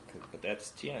goes, but that's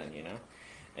Tien,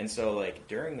 And so, like,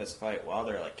 during this fight, while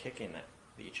they're, like, kicking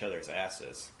each other's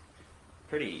asses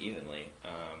pretty evenly,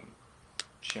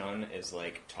 Chun is,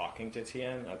 like, talking to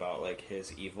Tien about, like,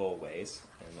 his evil ways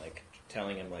and, like,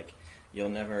 telling him, like, you'll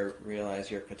never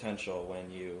realize your potential when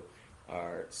you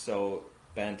are so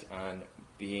bent on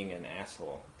being an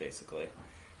asshole, basically.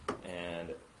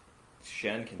 And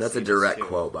Shen can That's see a direct this too.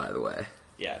 quote, by the way.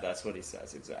 Yeah, that's what he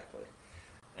says, exactly.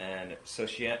 And so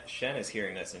Shen is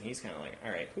hearing this, and he's kind of like, all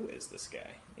right, who is this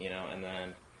guy? And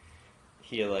then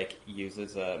he, like,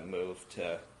 uses a move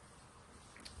to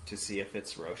see if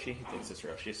it's Roshi. He thinks it's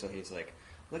Roshi, so he's like,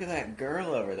 look at that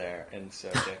girl over there. And so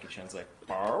Jackie Chan's like,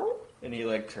 "Bow?" And he,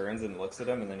 like, turns and looks at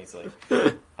him, and then he's like,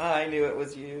 I knew it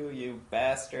was you, you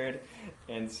bastard.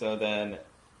 And so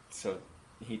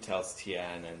he tells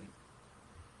Tien, and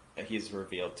he's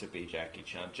revealed to be Jackie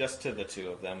Chan, just to the two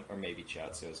of them, or maybe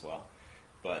Chiaotzu as well.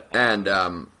 But and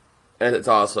it's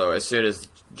also as soon as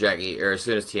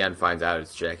Tien finds out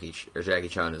it's Jackie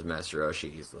Chan is Master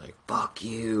Roshi, he's like, "Fuck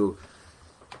you!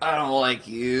 I don't like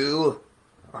you.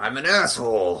 I'm an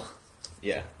asshole."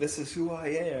 Yeah, this is who I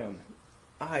am.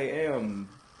 I am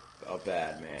a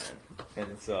bad man,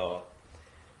 and so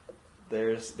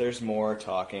there's more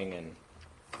talking, and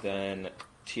then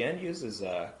Tien uses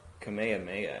a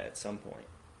Kamehameha at some point,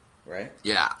 right?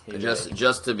 Yeah,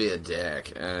 just to be a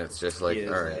dick, and it's just like,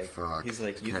 all right, fuck. He's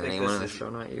like, you can think anyone on the this is show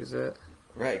not use it?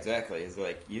 Right, exactly. He's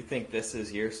like, you think this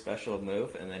is your special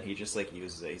move, and then he just like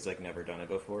uses it. He's like never done it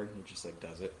before. He just like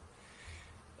does it,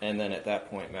 and then at that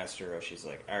point, Master Roshi's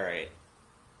like, all right,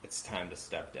 it's time to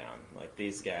step down. Like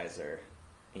these guys are,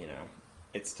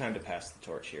 it's time to pass the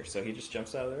torch here. So he just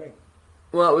jumps out of the ring.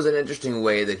 Well, it was an interesting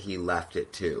way that he left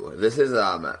it too. This is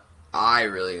I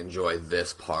really enjoy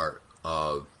this part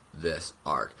of this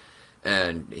arc.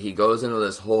 And he goes into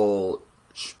this whole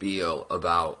spiel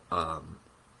about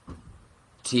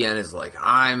Tien is like,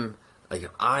 I'm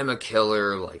a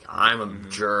killer, like I'm a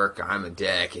jerk, I'm a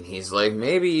dick, and he's like,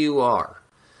 maybe you are.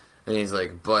 And he's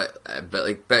like, but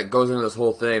goes into this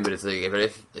whole thing, but it's like, but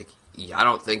if like I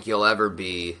don't think you'll ever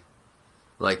be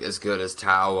like as good as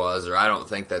Tao was, or I don't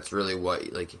think that's really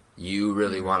what like you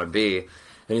really want to be. And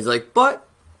he's like, but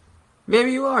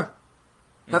maybe you are.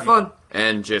 Have fun,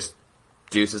 and just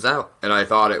juices out. And I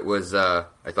thought it was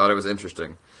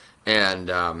interesting. And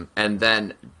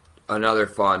then another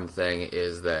fun thing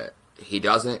is that he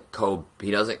doesn't go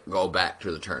back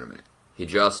to the tournament. He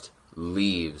just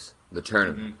leaves the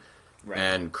tournament. Right.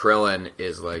 And Krillin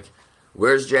is like,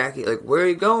 "Where's Jackie? Like, where are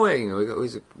you going?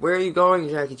 Where are you going,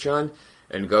 Jackie Chun?"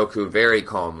 And Goku very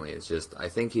calmly is just, "I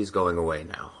think he's going away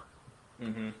now,"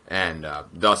 and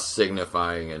thus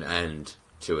signifying an end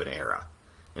to an era.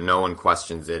 And no one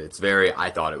questions it.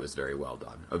 I thought it was very well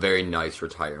done. A very nice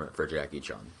retirement for Jackie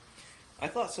Chun. I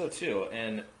thought so too.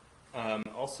 And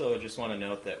also, just want to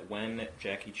note that when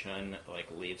Jackie Chun like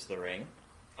leaves the ring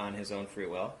on his own free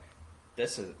will,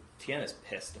 Tien is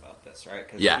pissed about this, right?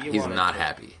 He's not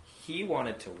happy. He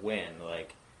wanted to win,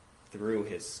 like, through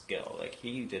his skill. Like,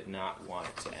 he did not want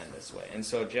it to end this way. And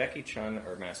so Jackie Chun,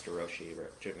 or Master Roshi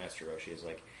is,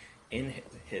 like, in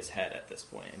his head at this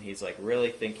point. And he's, like, really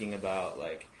thinking about,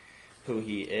 like, who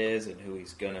he is and who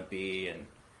he's gonna be and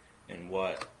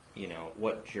what,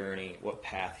 what journey, what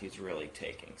path he's really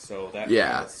taking. So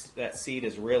that seed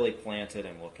is really planted,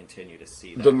 and we'll continue to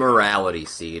see that. The morality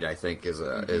seed, I think, is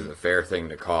a fair thing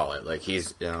to call it. Like,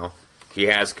 he's, he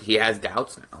has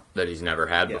doubts now that he's never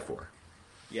had before.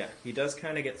 Yeah, he does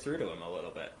kind of get through to him a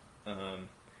little bit.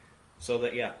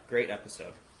 Great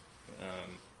episode.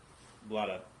 A lot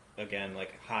of, again,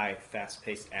 like, high,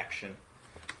 fast-paced action.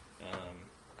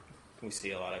 We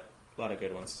see a lot of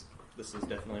good ones. This is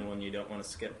definitely one you don't want to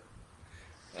skip.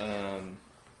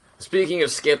 Speaking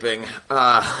of skipping,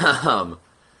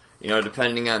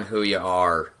 depending on who you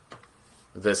are,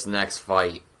 this next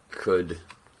fight could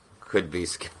be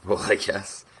skippable, I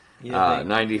guess.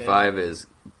 95 is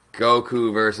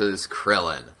Goku versus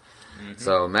Krillin.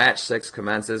 So match 6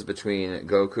 commences between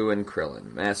Goku and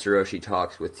Krillin. Master Roshi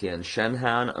talks with Tien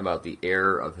Shinhan about the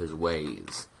error of his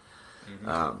ways.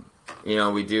 You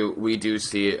know, we do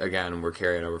see, again, we're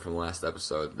carrying over from the last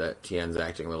episode, that Tien's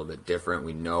acting a little bit different.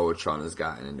 We know what Chun has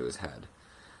gotten into his head.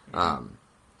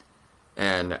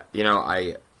 And, you know,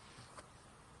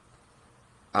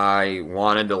 I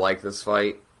wanted to like this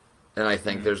fight, and I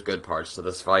think there's good parts to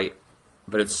this fight,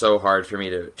 but it's so hard for me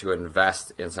to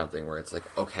invest in something where it's like,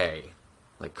 okay,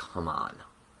 like, come on.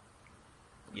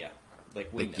 Yeah.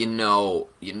 Like you know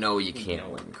you can't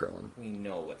win, Krillin. We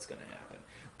know what's going to happen.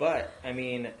 But, I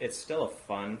mean, it's still a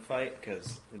fun fight,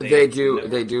 because they do a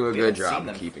good job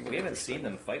of keeping it. We haven't seen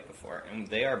them fight before, and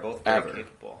they are both very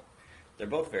capable. They're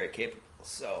both very capable,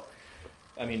 so...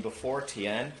 I mean, before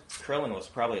Tien, Krillin was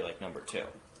probably, like, number 2.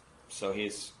 So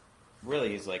he's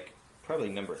like, probably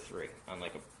number 3 on,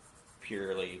 like, a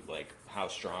purely, like, how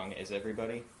strong is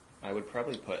everybody. I would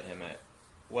probably put him at,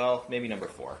 well, maybe number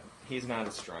 4. He's not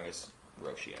as strong as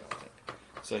Roshi, I don't think.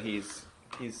 So he's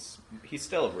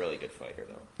still a really good fighter,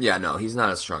 though. Yeah, no, he's not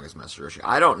as strong as Master Roshi.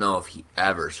 I don't know if he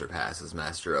ever surpasses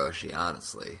Master Roshi,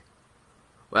 honestly.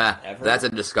 Well, that's a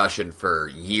discussion for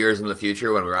years in the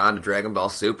future when we're on to Dragon Ball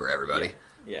Super, everybody.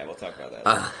 Yeah, we'll talk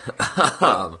about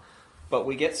that. But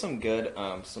we get some good,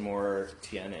 some more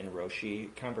Tien and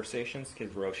Roshi conversations,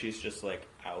 because Roshi's just, like,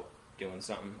 out doing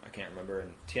something. I can't remember.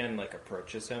 And Tien, like,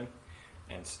 approaches him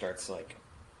and starts, like,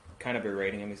 kind of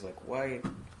berating him. He's like, why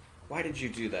did you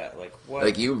do that? Like, what?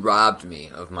 Like, you robbed me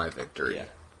of my victory.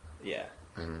 Yeah.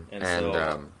 And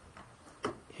so...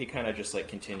 he kind of just, like,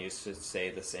 continues to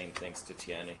say the same things to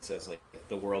Tien. He says, like,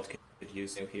 the world could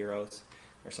use new heroes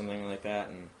or something like that.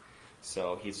 And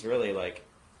so he's really, like,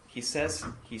 he says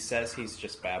he's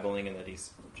just babbling and that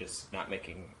he's just not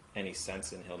making any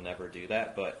sense and he'll never do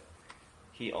that. But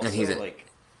he also,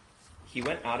 he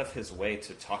went out of his way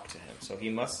to talk to him. So he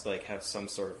must, like, have some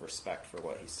sort of respect for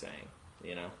what he's saying,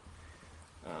 you know?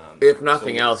 If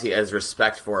nothing else, he has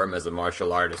respect for him as a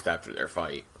martial artist after their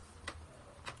fight.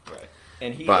 Right.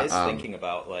 And he is thinking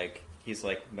about, like, he's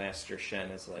like, Master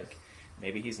Shen is like,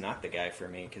 maybe he's not the guy for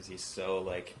me because he's so,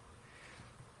 like,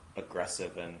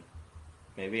 aggressive and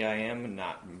maybe I am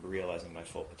not realizing my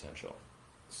full potential.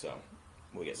 So,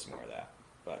 we'll get some more of that.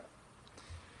 But,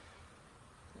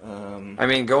 I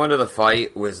mean, going to the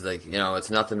fight was, like, you know,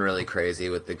 it's nothing really crazy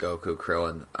with the Goku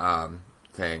Krillin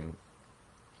thing.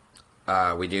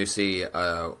 We do see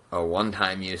a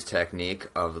one-time use technique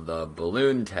of the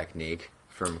balloon technique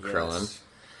from Krillin,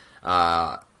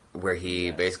 where he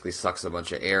basically sucks a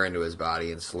bunch of air into his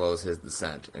body and slows his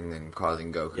descent, and then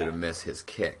causing Goku to miss his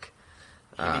kick.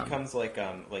 He becomes like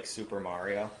Super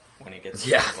Mario when he gets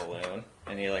in the balloon,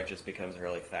 and he, like, just becomes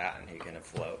really fat and he can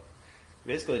float.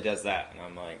 He basically does that, and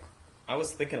I'm like, I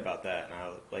was thinking about that, and I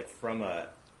was like, from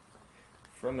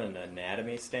an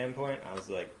anatomy standpoint, I was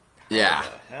like, how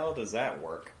the hell does that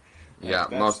work?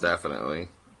 Like, most definitely.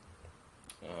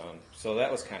 So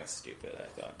that was kind of stupid,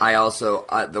 I thought. I also,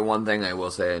 the one thing I will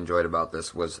say I enjoyed about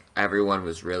this was everyone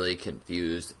was really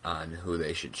confused on who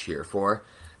they should cheer for.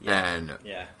 And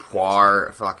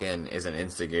Poir fucking is an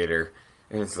instigator.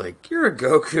 And it's like, you're a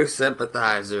Goku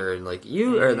sympathizer. And, like,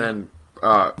 you are then,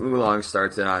 Oolong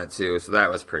starts in on it too. So that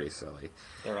was pretty silly.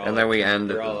 And then we end...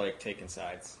 They're all, like, taking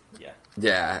sides. Yeah.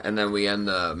 Yeah, and then we end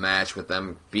the match with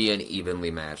them being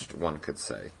evenly matched, one could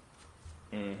say.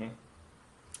 Mm-hmm.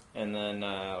 And then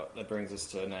that brings us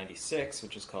to 96,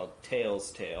 which is called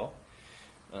Tails' Tale.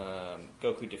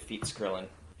 Goku defeats Krillin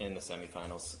in the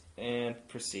semifinals and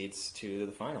proceeds to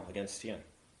the final against Tien.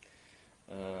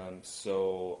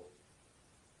 So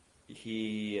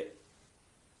they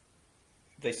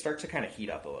start to kind of heat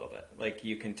up a little bit. Like,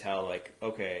 you can tell, like,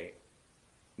 okay,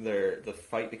 the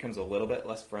fight becomes a little bit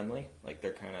less friendly. Like,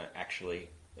 they're kind of actually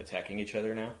attacking each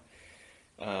other now.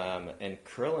 And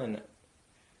Krillin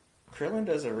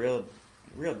does a real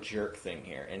jerk thing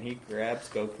here, and he grabs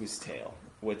Goku's tail,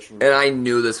 and I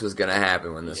knew this was going to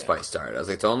happen when this fight started. I was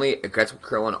like, that's what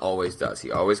Krillin always does.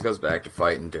 He always goes back to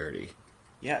fighting dirty.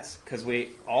 Yes, because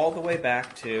all the way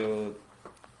back to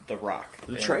the Rock.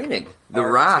 The training. The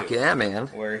Rock, yeah, man.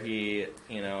 Where he,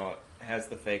 has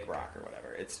the fake rock or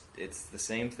whatever. It's the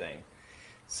same thing.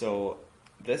 So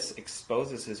this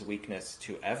exposes his weakness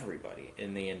to everybody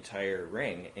in the entire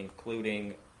ring,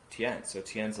 including Tien. So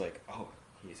Tien's like, oh,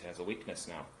 he has a weakness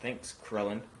now. Thanks,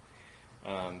 Krillin.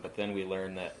 But then we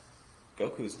learn that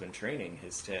Goku's been training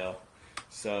his tail.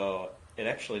 So it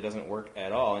actually doesn't work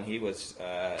at all, and he was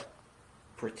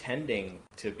pretending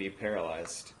to be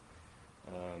paralyzed.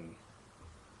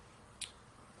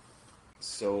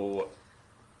 So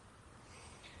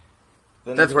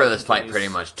Then That's the where fight this fight continues.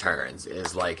 pretty much turns.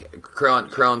 Is like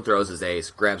Krillin throws his ace,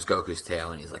 grabs Goku's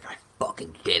tail, and he's like, "I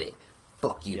fucking did it!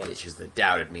 Fuck you, bitches that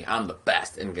doubted me. I'm the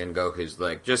best." And then Goku's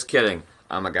like, "Just kidding.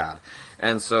 I'm a god."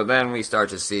 And so then we start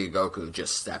to see Goku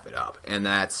just step it up, and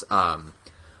that's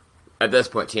at this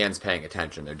point Tien's paying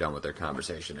attention. They're done with their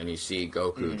conversation, and you see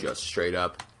Goku just straight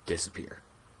up disappear.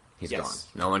 He's gone.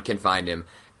 No one can find him.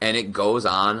 And it goes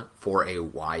on for a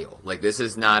while. Like, this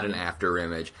is not an after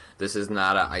image. This is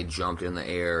not a I jumped in the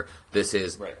air. This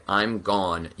is, I'm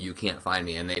gone, you can't find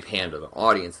me. And they pan to the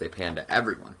audience, they pan to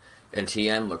everyone. And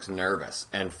Tien looks nervous.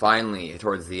 And finally,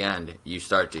 towards the end, you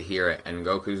start to hear it. And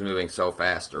Goku's moving so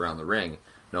fast around the ring,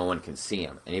 no one can see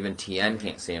him. And even Tien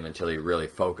can't see him until he really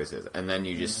focuses. And then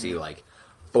you just see, like,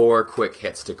 4 quick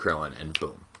hits to Krillin, and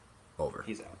boom, over.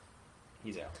 He's out.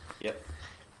 He's out. Yep.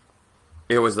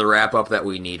 It was the wrap-up that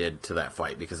we needed to that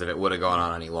fight, because if it would have gone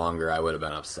on any longer, I would have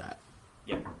been upset.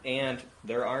 Yep. And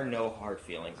there are no hard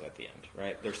feelings at the end,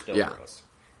 right? They're still gross.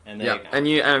 And and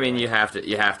you have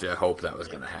to hope that was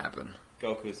going to happen.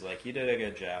 Goku's like, you did a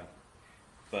good job,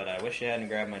 but I wish you hadn't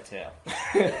grabbed my tail.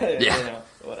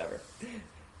 Whatever.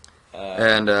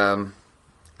 And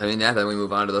then we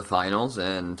move on to the finals,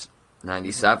 and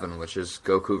 97, which is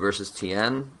Goku versus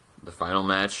Tien. The final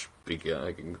match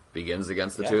begins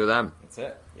against the two of them. That's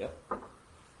it. Yep.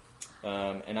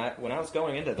 And when I was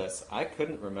going into this, I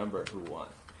couldn't remember who won.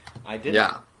 I didn't.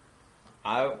 Yeah.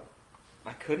 I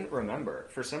couldn't remember.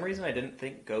 For some reason, I didn't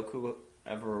think Goku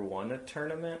ever won a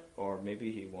tournament, or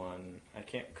maybe he won.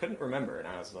 Couldn't remember, and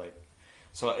I was like,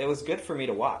 so it was good for me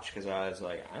to watch because I was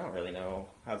like, I don't really know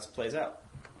how this plays out.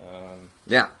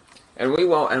 And we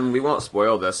won't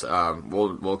spoil this.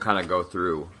 We'll kind of go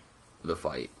through the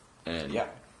fight and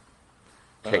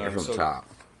take it from the top.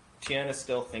 Tien is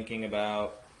still thinking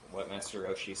about what Master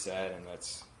Roshi said, and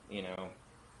that's,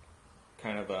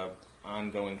 kind of a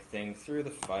ongoing thing through the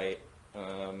fight,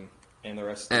 and the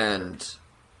rest of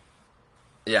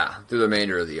through the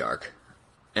remainder of the arc.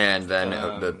 And then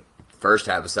the first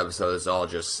half of this episode is all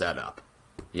just set up.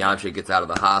 Yamcha gets out of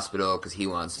the hospital because he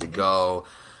wants to go.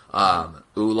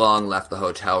 Oolong left the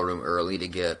hotel room early to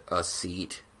get a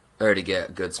seat, or to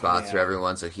get good spots for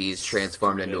everyone, so he's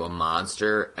transformed into a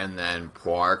monster, and then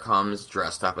Poir comes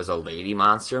dressed up as a lady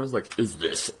monster, and was like, "Is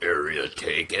this area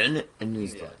taken?" And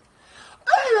he's like,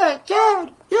 "Alright,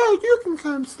 Dad, you can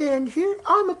come stand here,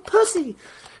 I'm a pussy."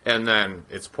 And then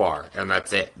it's Poir, and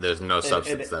that's it. There's no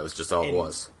substance, that was just all it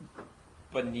was.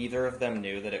 But neither of them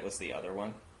knew that it was the other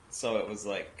one, so it was,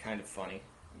 like, kind of funny.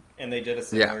 And they did a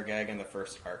similar gag in the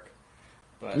first arc.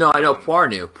 But, no, I know Poir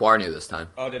knew. Poir knew this time.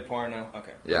 Oh, did Poir know?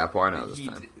 Okay. Yeah, Poir knew this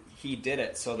time. He did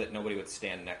it so that nobody would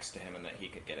stand next to him and that he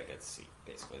could get a good seat,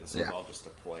 basically. This was all just a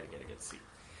ploy to get a good seat.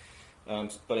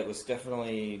 But it was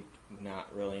definitely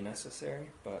not really necessary,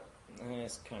 but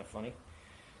it's kind of funny.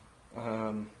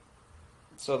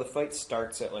 So the fight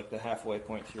starts at, like, the halfway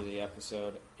point through the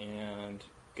episode, and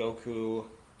Goku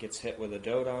gets hit with a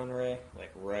Dodon Ray,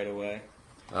 like, right away.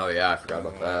 Oh, yeah, I forgot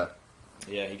about that.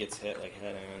 Yeah, he gets hit, like,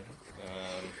 head on.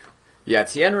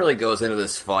 Tien really goes into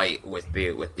this fight with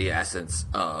the essence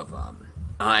of,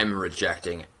 I'm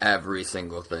rejecting every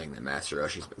single thing that Master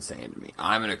Roshi's been saying to me.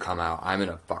 I'm going to come out, I'm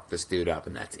going to fuck this dude up,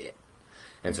 and that's it.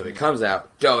 And so he comes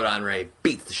out, Dodon Ray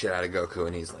beats the shit out of Goku,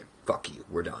 and he's like, fuck you,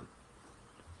 we're done.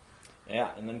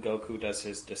 Yeah, and then Goku does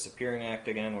his disappearing act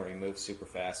again, where he moves super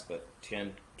fast, but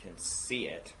Tien can see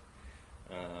it,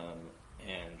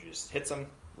 and just hits him.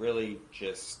 Really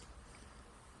just,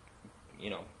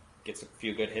 gets a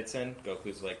few good hits in.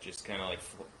 Goku's, like, just kind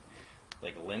of,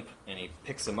 like limp, and he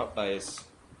picks him up by his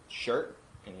shirt,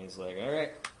 and he's like,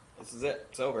 alright, this is it,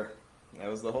 it's over. That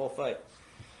was the whole fight.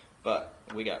 But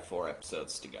we got 4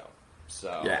 episodes to go.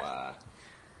 So,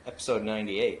 episode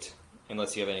 98,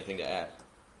 unless you have anything to add.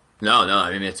 No,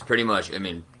 I mean, it's pretty much,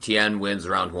 Tien wins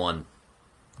round 1.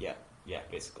 Yeah,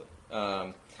 basically.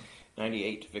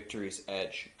 98, Victory's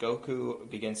Edge. Goku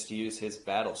begins to use his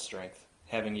battle strength.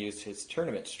 Having used his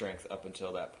tournament strength up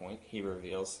until that point, he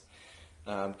reveals.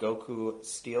 Goku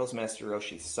steals Master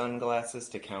Roshi's sunglasses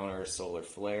to counter a solar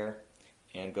flare,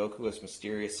 and Goku is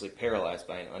mysteriously paralyzed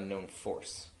by an unknown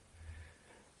force.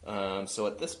 So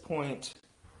at this point,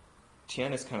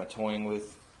 Tien is kind of toying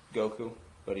with Goku,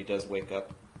 but he does wake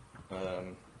up.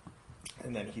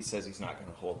 And then he says he's not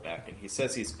going to hold back, and he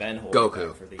says he's been holding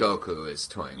back for the... Goku is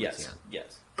toying with Tien.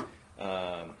 Yes.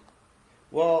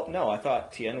 Well, no, I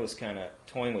thought Tien was kind of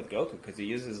toying with Goku, because he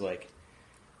uses,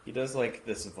 he does,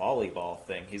 this volleyball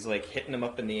thing. He's, hitting him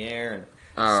up in the air,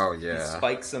 and he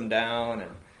spikes him down,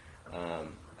 and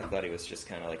I thought he was just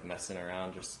kind of, messing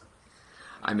around, just...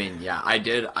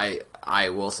 I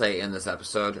will say in this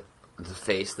episode, the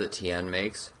face that Tien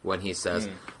makes when he says,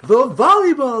 the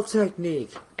volleyball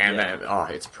technique! And then,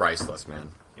 it's priceless, man.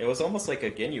 It was almost like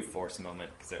a Ginyu Force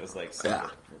moment, because it was like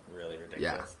something really ridiculous.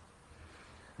 Yeah.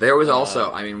 There was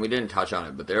also, I mean, we didn't touch on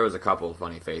it, but there was a couple of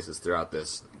funny faces throughout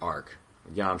this arc.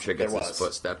 Yamcha gets his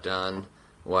foot stepped on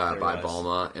by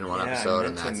Bulma in one episode,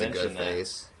 and that's a good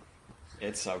face.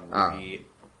 It's a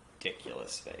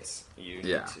ridiculous face. You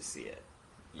need to see it.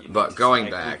 But going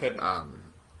back, we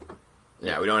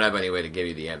don't have any way to give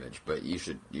you the image, but you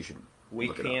should. We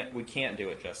can't do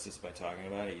it justice by talking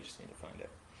about it. You just need to find it.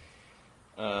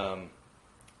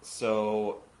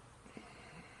 So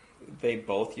they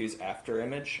both use after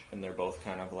image, and they're both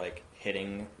kind of like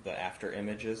hitting the after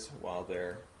images while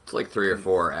they're. It's like 3 or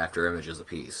 4 after images a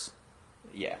piece.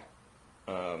 Yeah.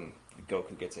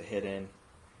 Goku gets a hit in.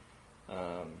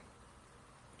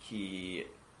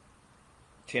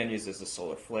 Tien uses the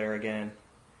solar flare again,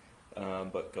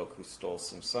 but Goku stole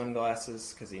some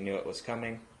sunglasses because he knew it was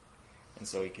coming, and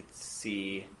so he could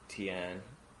see Tien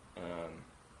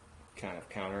kind of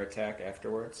counterattack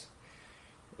afterwards.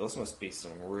 Those must be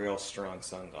some real strong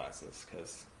sunglasses,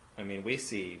 because, I mean, we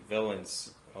see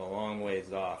villains a long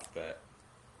ways off that,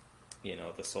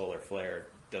 the solar flare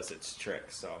does its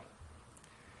trick, so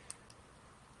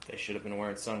they should have been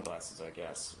wearing sunglasses, I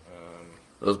guess.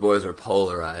 Those boys are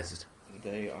polarized.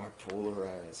 They are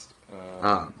polarized.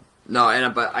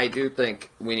 But I do think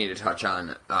we need to touch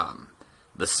on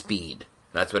the speed.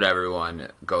 That's what everyone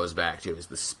goes back to, is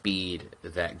the speed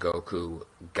that Goku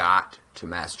got to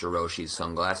Master Roshi's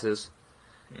sunglasses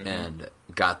and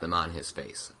got them on his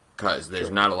face. Because there's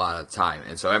not a lot of time.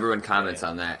 And so everyone comments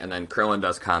on that, and then Krillin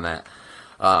does comment,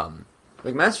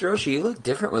 like, Master Roshi, you look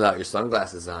different without your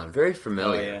sunglasses on. Very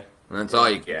familiar. Oh, yeah. And that's all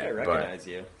you get. I recognize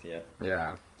you.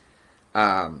 Yeah.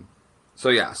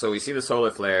 So we see the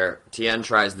solar flare. Tien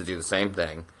tries to do the same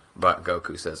thing, but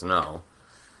Goku says no.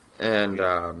 And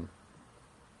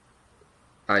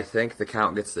I think the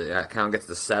count gets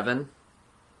to 7.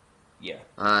 Yeah.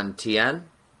 On Tien.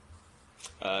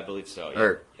 I believe so.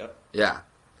 Yeah. Yep. Yeah.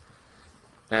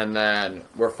 And then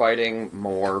we're fighting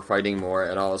more,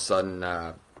 and all of a sudden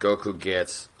Goku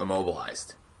gets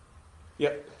immobilized.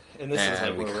 Yep. And this is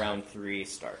like where round 3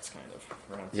 starts, kind of.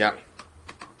 Round 3. Yep.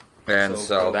 And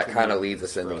so that kind of leads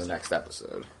us into the next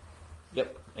episode.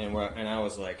 Yep. And I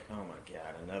was like, oh my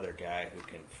god, another guy who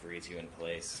can freeze you in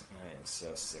place. I am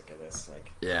so sick of this.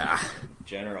 Like, yeah.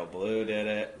 General Blue did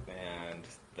it, and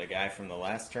the guy from the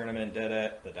last tournament did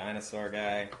it, the dinosaur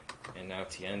guy, and now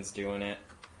Tien's doing it.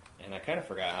 And I kind of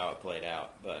forgot how it played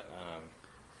out, but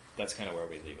that's kind of where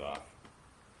we leave off.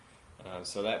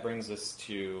 So that brings us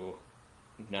to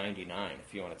 99,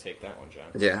 if you want to take that one,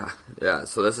 John. Yeah.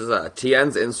 So this is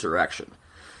Tien's insurrection.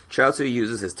 Chaozu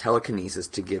uses his telekinesis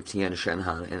to give Tien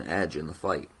Shinhan an edge in the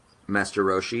fight. Master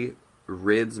Roshi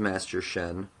rids Master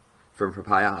Shen from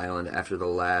Papaya Island after the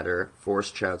latter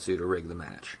forced Chaozu to rig the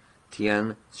match.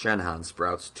 Tien Shinhan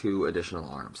sprouts 2 additional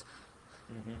arms.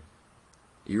 Mm-hmm.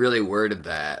 You really worded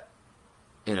that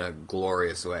in a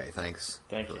glorious way. Thanks.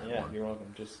 Thank you. Yeah, you're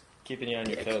welcome. Just keeping you on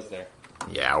your toes there.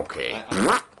 Yeah, okay.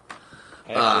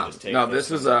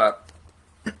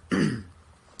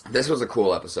 This was a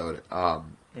cool episode. A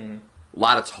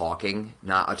lot of talking,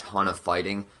 not a ton of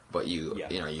fighting, but you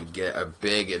get a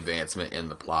big advancement in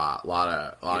the plot. A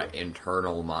lot of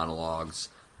internal monologues,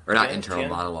 or not internal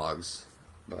monologues.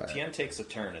 But Tien takes a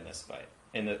turn in this fight,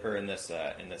 in this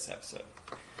episode.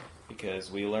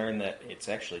 Because we learn that it's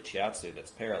actually Chiaotzu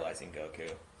that's paralyzing Goku,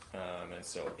 and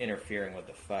so interfering with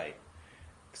the fight,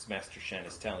 because Master Shen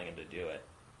is telling him to do it.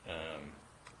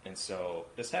 And so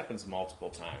this happens multiple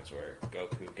times where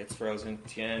Goku gets frozen,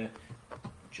 Tien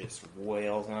just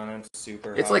wails on him super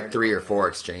hard. It's like 3 or 4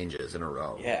 exchanges in a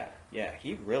row. Yeah,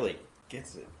 he really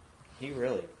gets it. He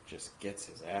really just gets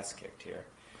his ass kicked here.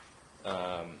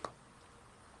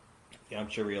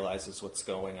 Yamcha realizes what's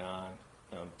going on.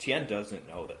 Tien doesn't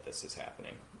know that this is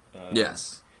happening.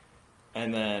 Yes.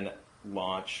 And then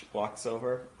Launch walks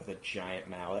over with a giant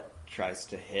mallet, tries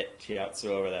to hit Chiaotzu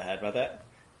over the head with it,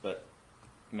 but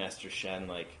Master Shen,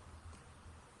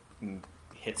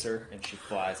 hits her, and she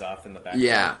flies off in the back.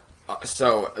 Yeah.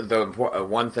 So the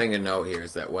one thing to note here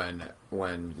is that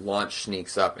when Launch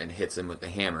sneaks up and hits him with the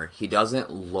hammer, he doesn't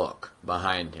look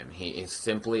behind him. He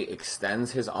simply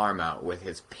extends his arm out with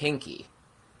his pinky,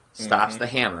 stops the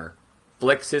hammer,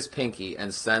 flicks his pinky,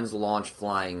 and sends Launch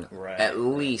flying at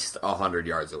least 100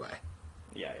 yards away.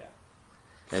 Yeah.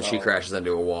 And she crashes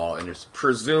into a wall and is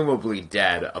presumably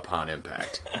dead upon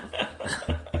impact.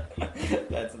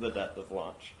 That's the death of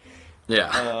Launch.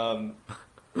 Yeah.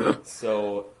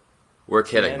 So... We're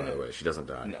kidding, by the way. She doesn't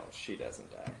die. No, she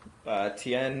doesn't die.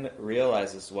 Tien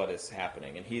realizes what is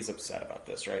happening, and he's upset about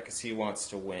this, right? Because he wants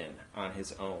to win on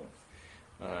his own.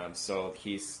 So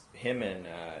him and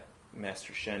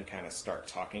Master Shen kind of start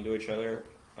talking to each other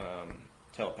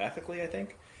telepathically, I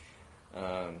think.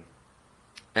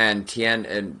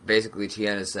 And basically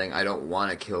Tien is saying, I don't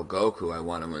want to kill Goku, I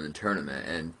want him in the tournament.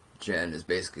 And Jen is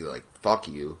basically like, fuck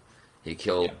you, he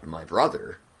killed my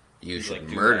brother. You should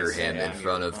murder him in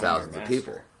front of thousands of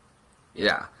people.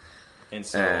 Yeah. And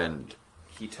so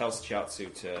he tells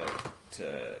Chiaotzu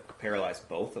to paralyze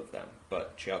both of them,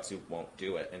 but Chiaotzu won't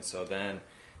do it. And so then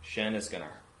Shen is going to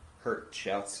hurt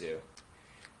Chiaotzu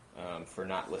for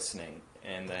not listening.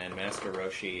 And then Master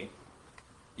Roshi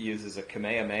uses a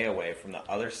Kamehameha wave from the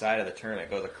other side of the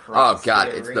tournament. Goes across the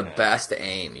arena. It's the best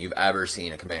aim you've ever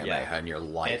seen a Kamehameha in your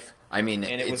life.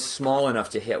 It's small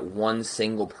enough to hit one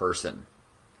single person.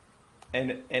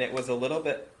 And it was a little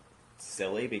bit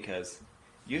silly because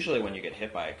usually when you get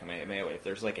hit by a Kamehameha wave,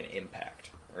 there's like an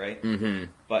impact, right?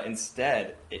 Mm-hmm. But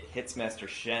instead, it hits Master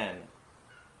Shen,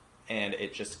 and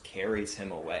it just carries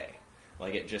him away.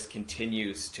 Like, it just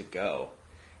continues to go.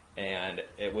 And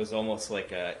it was almost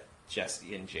like a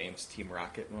Jesse and James Team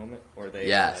Rocket moment, where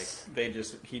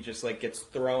he just like gets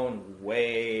thrown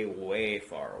way, way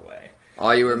far away.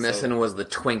 All you were missing was the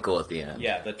twinkle at the end.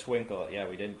 Yeah, the twinkle. Yeah,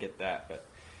 we didn't get that, but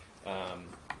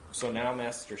so now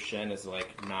Master Shen is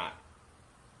like not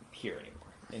here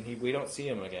anymore, and we don't see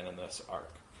him again in this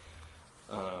arc.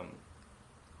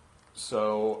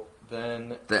 So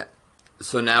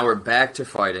now we're back to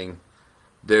fighting.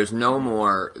 There's no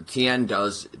more. Tien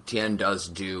does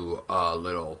do a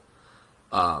little,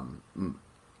 not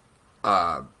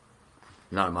a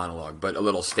monologue, but a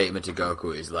little statement to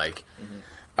Goku. He's like,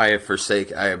 I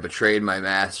have betrayed my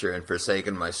master and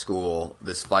forsaken my school.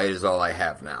 This fight is all I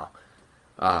have now.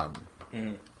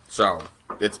 So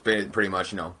it's been pretty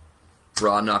much,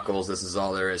 raw knuckles. This is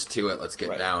all there is to it. Let's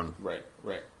get down. Right.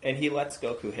 And he lets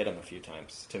Goku hit him a few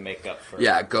times to make up for.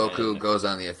 Yeah, Goku goes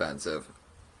on the offensive.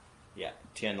 Yeah,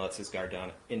 Tien lets his guard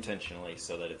down intentionally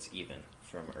so that it's even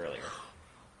from earlier.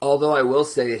 Although I will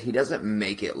say he doesn't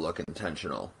make it look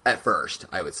intentional at first.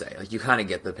 I would say, like, you kind of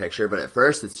get the picture, but at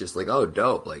first it's just like, oh,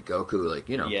 dope, like Goku, like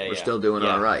we're still doing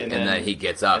all right, and then he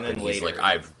gets up and he's later,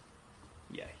 like,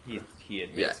 he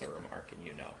admits a remark,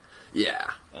 and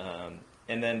yeah.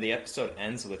 And then the episode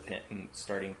ends with him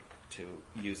starting to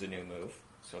use a new move.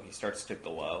 So he starts to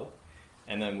glow,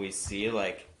 and then we see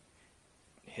like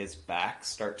his back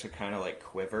start to kind of like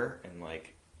quiver, and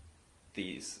like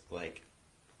these like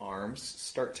arms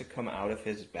start to come out of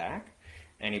his back,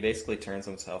 and he basically turns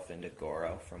himself into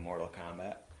Goro from Mortal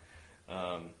Kombat,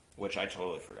 which I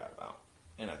totally forgot about,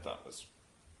 and I thought was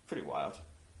pretty wild.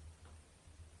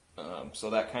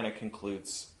 So that kind of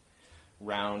concludes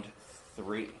round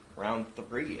 3. Round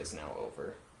 3 is now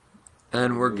over.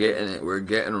 And we're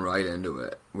getting right into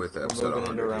it with episode 100.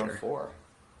 Moving into round 4.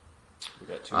 We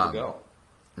got 2 to go.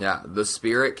 Yeah, the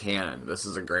Spirit Cannon. This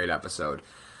is a great episode.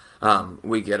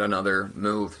 We get another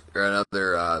move or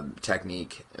another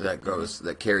technique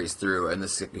that carries through, and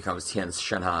this becomes Tien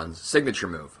Shinhan's signature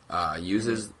move.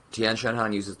 Tien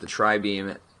Shinhan uses the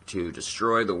Tri-Beam to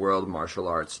destroy the World Martial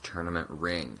Arts Tournament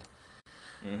ring.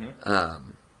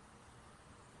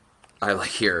 I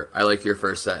like your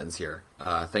first sentence here.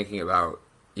 Thinking about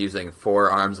using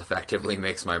 4 arms effectively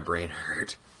makes my brain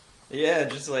hurt. Yeah,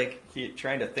 just like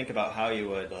trying to think about how you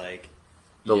would like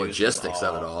the logistics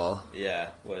of it all. Yeah,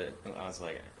 I was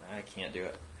like, I can't do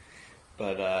it.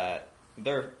 But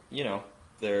they're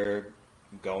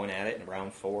going at it in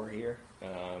round 4 here.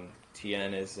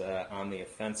 Tien is on the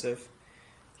offensive.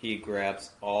 He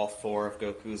grabs all 4 of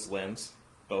Goku's limbs,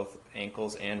 both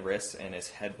ankles and wrists, and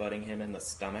is headbutting him in the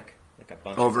stomach like a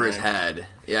bunch over of his head.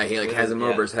 Yeah, he has him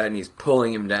over his head, and he's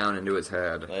pulling him down into his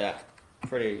head. Yeah,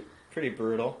 pretty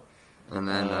brutal. And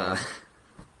then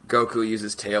Goku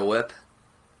uses Tail Whip.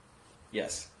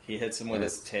 Yes, he hits him with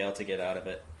his tail to get out of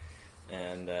it.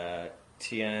 And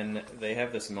Tien, they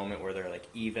have this moment where they're like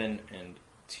even, and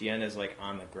Tien is like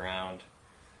on the ground,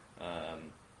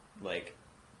 like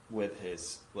with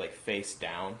his like face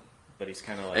down, but he's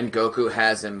kind of like. And Goku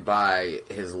has him by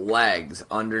his legs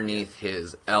underneath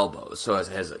his elbows. So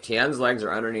as Tien's legs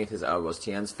are underneath his elbows,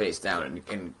 Tien's face down,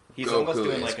 and he's Goku almost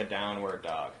doing like a downward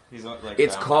dog. He's like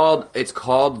it's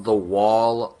called the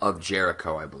Wall of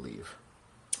Jericho, I believe.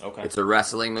 Okay. It's a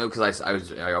wrestling move because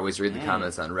I always read the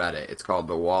comments on Reddit. It's called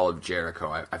the Wall of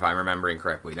Jericho, if I'm remembering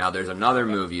correctly. Now, there's another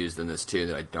move used in this too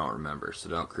that I don't remember, so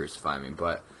don't crucify me.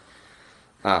 But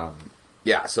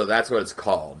yeah, so that's what it's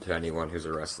called to anyone who's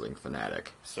a wrestling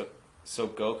fanatic. So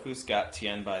Goku's got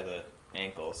Tien by the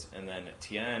ankles, and then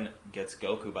Tien gets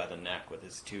Goku by the neck with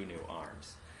his 2 new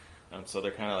arms. So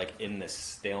they're kind of like in this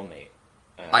stalemate.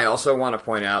 I also want to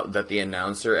point out that the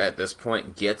announcer at this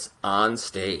point gets on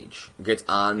stage, gets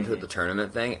onto the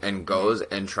tournament thing, and goes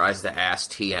and tries to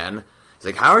ask Tien. He's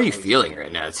like, "How are you feeling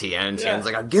right now, Tien?" And Tien's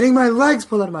like, "I'm getting my legs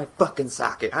pulled out of my fucking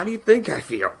socket. How do you think I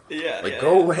feel?" Yeah, like,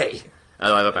 go away. I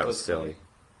thought that was silly.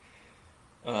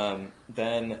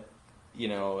 Then,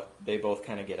 they both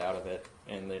kind of get out of it,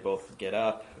 and they both get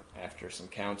up after some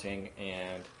counting,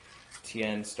 and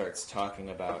Tien starts talking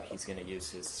about he's going to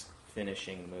use his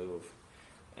finishing move,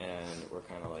 and we're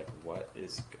kind of like, what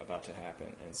is about to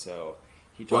happen? And so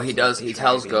he tells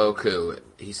Goku,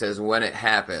 he says when it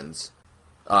happens,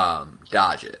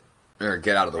 dodge it, or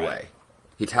get out of the way.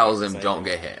 He tells him, don't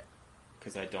get hit.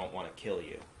 Because I don't want to kill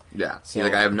you. Yeah, so he's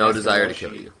like, I have no desire to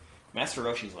kill you. Master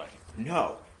Roshi's like,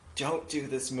 no, don't do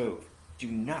this move. Do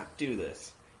not do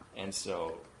this. And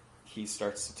so he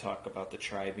starts to talk about the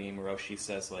tri-beam. Roshi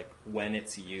says, like, when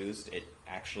it's used, it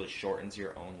actually shortens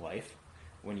your own life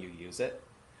when you use it.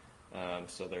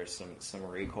 So there's some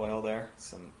recoil there,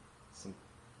 some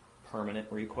permanent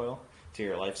recoil to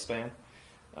your lifespan.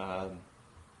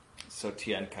 So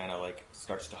Tien kind of like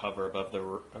starts to hover above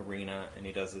the arena, and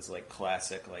he does his like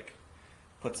classic, like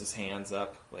puts his hands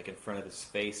up like in front of his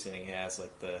face, and he has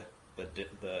like the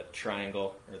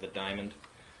triangle or the diamond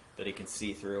that he can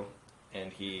see through,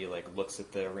 and he like looks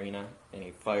at the arena and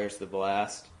he fires the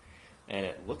blast, and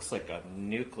it looks like a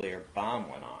nuclear bomb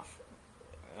went off.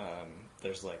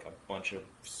 There's like a bunch of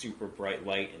super bright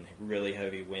light and really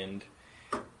heavy wind,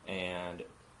 and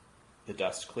the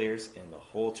dust clears and the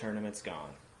whole tournament's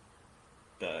gone.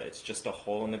 It's just a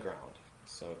hole in the ground.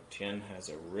 So Tien has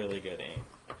a really good aim.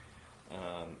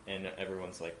 And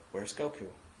everyone's like, where's Goku?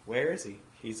 Where is he?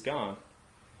 He's gone.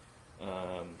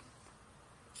 And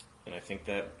I think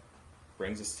that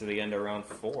brings us to the end of round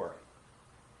 4.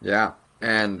 Yeah,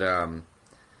 and, the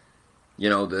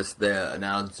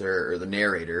announcer, or the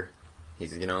narrator,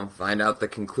 he's, find out the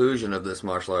conclusion of this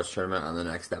martial arts tournament on the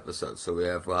next episode. So we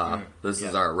have, this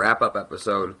is our wrap-up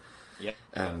episode,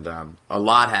 and a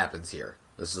lot happens here.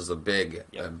 This is a big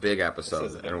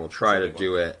episode, and we'll try to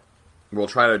do it. We'll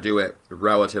try to do it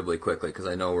relatively quickly because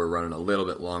I know we're running a little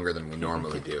bit longer than we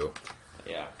normally do.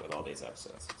 Yeah, with all these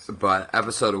episodes. But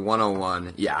episode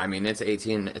 101, I mean it's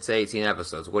 18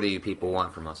 episodes. What do you people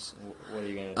want from us? What are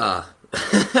you gonna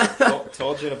do?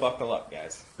 Told you to buckle up,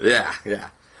 guys. Yeah.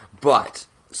 But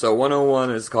so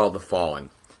 101 is called The Fallen.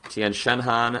 Tien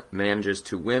Shinhan manages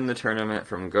to win the tournament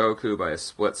from Goku by a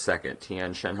split second.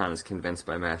 Tien Shinhan is convinced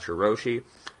by Master Roshi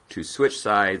to switch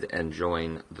sides and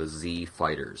join the Z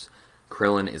Fighters.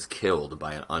 Krillin is killed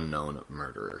by an unknown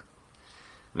murderer.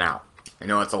 Now, I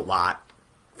know it's a lot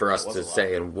for us to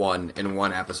say in one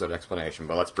episode explanation,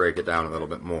 but let's break it down a little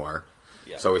bit more.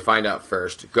 Yeah. So we find out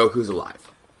first, Goku's alive.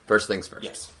 First things first.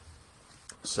 Yes.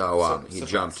 So he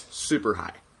jumped super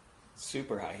high.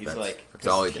 Super high. He's like,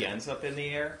 Tien's up in the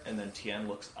air, and then Tien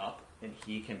looks up, and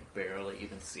he can barely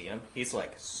even see him. He's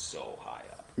like so high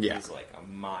up. Yeah. He's like a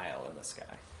mile in the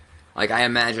sky. Like, I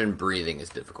imagine breathing is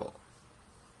difficult.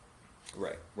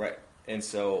 Right. And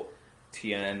so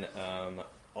Tien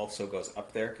also goes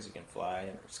up there because he can fly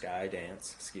and sky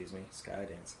dance.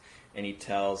 And he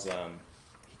tells,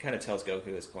 he kind of tells Goku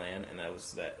his plan, and that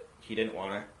was that he didn't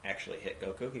want to actually hit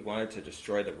Goku. He wanted to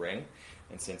destroy the ring,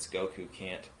 and since Goku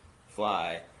can't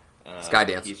fly,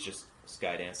 Skydance. He's just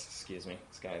Skydance.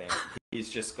 He's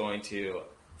just going to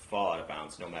fall out of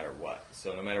bounds no matter what.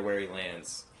 So no matter where he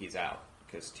lands, he's out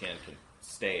because Tien can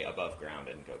stay above ground,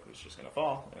 and Goku's just going to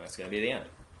fall, and that's going to be the end.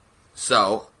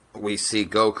 So we see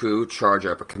Goku charge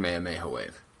up a Kamehameha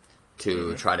wave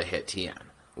to try to hit Tien,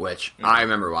 which I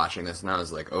remember watching this, and I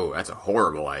was like, oh, that's a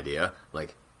horrible idea.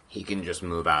 Like, he can just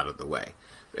move out of the way.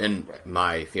 And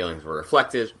my feelings were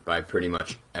reflected by pretty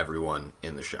much everyone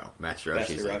in the show. Master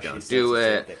Roshi's like, don't do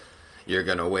it. You're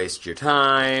going to waste your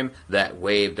time. That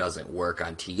wave doesn't work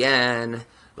on Tien.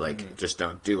 Like, just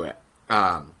don't do it.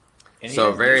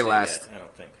 So very last... I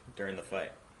don't think, during the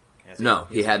fight. No,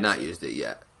 he had not used it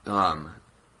yet.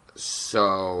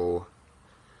 So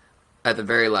at the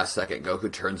very last second,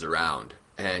 Goku turns around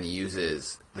and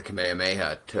uses the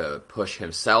Kamehameha to push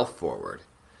himself forward.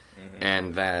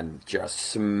 And then just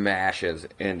smashes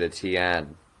into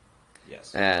Tien.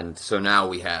 Yes. And so now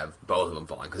we have both of them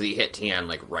falling, because he hit Tien,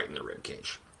 like, right in the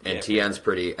ribcage. And Tien's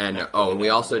pretty... And, and we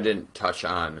also didn't touch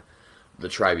on the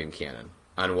Tri-Beam Cannon,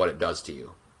 on what it does to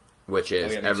you. Which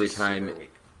is, every time...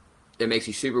 It makes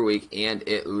you super weak, and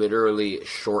it literally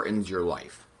shortens your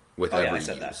life with every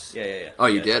use. That. Yeah. Oh,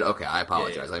 you did? Okay, I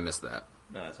apologize. Yeah. I missed that.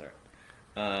 No, that's all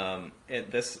right.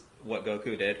 What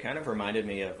Goku did kind of reminded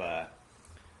me of...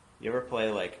 you ever play,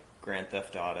 like, Grand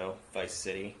Theft Auto, Vice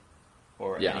City,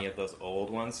 or any of those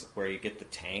old ones where you get the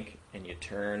tank and you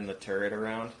turn the turret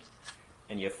around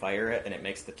and you fire it and it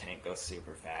makes the tank go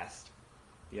super fast.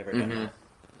 You ever done that?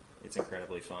 It's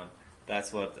incredibly fun.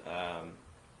 That's what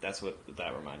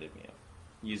that reminded me of.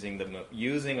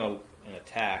 Using an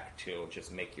attack to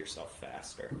just make yourself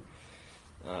faster.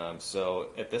 So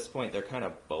at this point, they're kind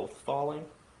of both falling,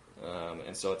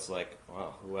 and so it's like,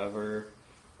 well, whoever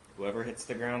hits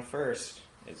the ground first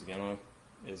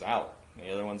is out. The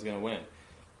other one's gonna win.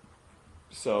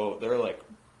 So they're like,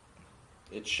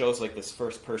 it shows like this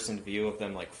first person view of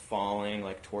them like falling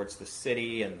like towards the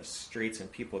city and the streets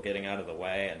and people getting out of the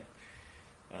way,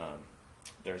 and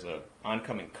there's a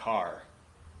oncoming car,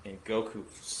 and Goku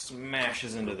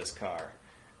smashes into this car,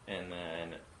 and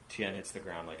then Tien hits the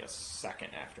ground like a second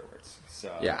afterwards.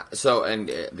 So yeah. So and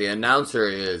the announcer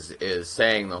is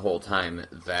saying the whole time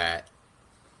that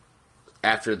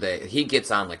after he gets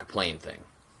on like a plane thing.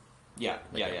 Yeah.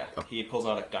 He pulls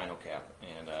out a dino cap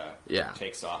and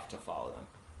takes off to follow them.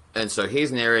 And so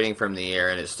he's narrating from the air,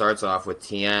 and it starts off with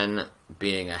Tien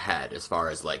being ahead as far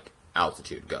as like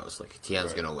altitude goes. Like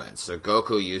Tien's gonna win. So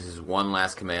Goku uses one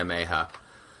last Kamehameha,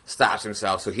 stops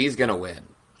himself, so he's gonna win.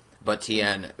 But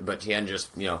Tien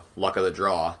just, luck of the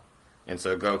draw. And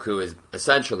so Goku is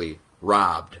essentially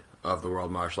robbed of the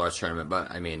World Martial Arts Tournament.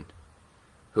 But, I mean,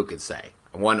 who could say?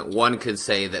 One could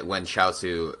say that when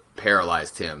Chaozu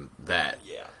paralyzed him, that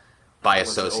by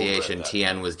association,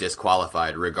 Tien was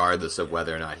disqualified regardless of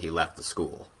whether or not he left the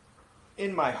school.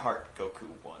 In my heart, Goku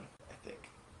won, I think.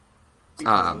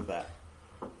 Because of that.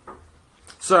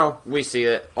 So, we see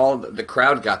it. All the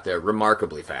crowd got there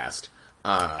remarkably fast.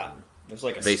 There's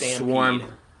like they swarm.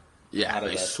 Yeah,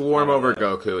 they swarm over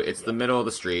Goku. It's the middle of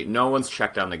the street. No one's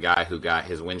checked on the guy who got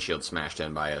his windshield smashed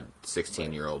in by a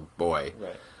 16-year-old boy.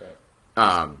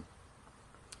 Right.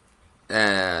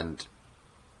 And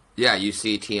yeah, you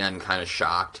see Tien kind of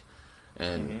shocked,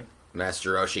 and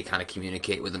Master Roshi kind of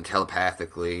communicate with him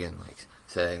telepathically and like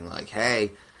saying like,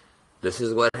 "Hey, this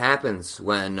is what happens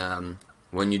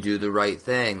when you do the right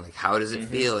thing. Like, how does it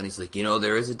feel?" And he's like,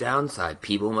 there is a downside.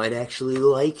 People might actually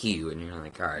like you. And you're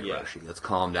like, all right, Roshi, let's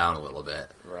calm down a little bit.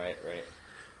 Right.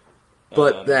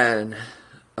 But then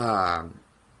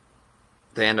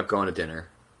they end up going to dinner,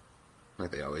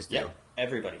 like they always do. Yeah,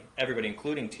 everybody,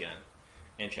 including Tien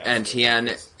and Chaozu.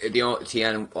 And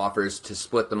Tien offers to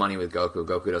split the money with Goku.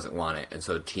 Goku doesn't want it, and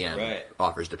so Tien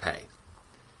offers to pay.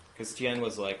 Because Tien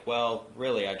was like, well,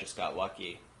 really, I just got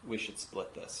lucky. We should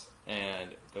split this. And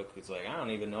Goku's like, I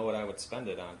don't even know what I would spend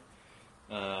it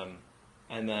on.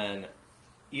 And then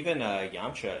even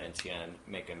Yamcha and Tien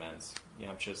make amends.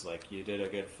 Yamcha's like, you did a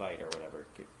good fight or whatever.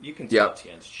 You can tell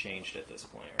Tien's changed at this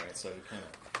point, right? So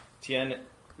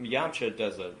Yamcha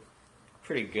does a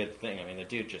pretty good thing. I mean, the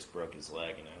dude just broke his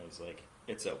leg, and I was like,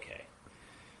 it's okay.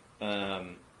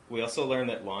 We also learned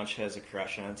that Launch has a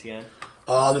crush on Tien.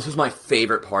 Oh, this was my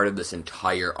favorite part of this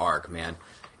entire arc, man.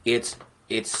 It's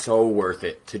so worth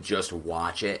it to just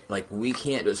watch it. Like, we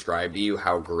can't describe to you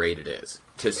how great it is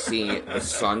to see the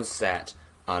sunset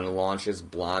on Launch's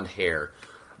blonde hair,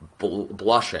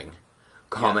 blushing,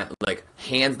 like,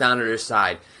 hands down at her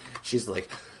side. She's like,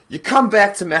 you come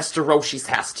back to Master Roshi's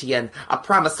house, Tien. I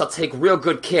promise I'll take real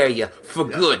good care of you for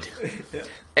good.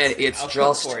 And it's I'll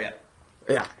just... cook for you.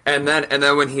 Yeah. And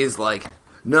then when he's like,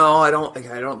 no, I don't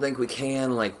think we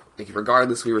can. Like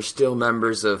regardless, we were still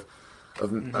members of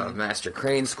Master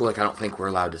Crane's school. Like, I don't think we're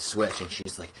allowed to switch. And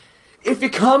she's like, if you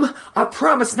come, I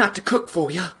promise not to cook for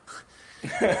you.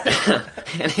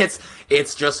 And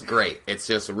it's just great. It's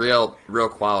just real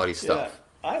quality stuff.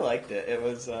 Yeah, I liked it. It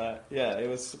was it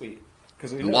was sweet.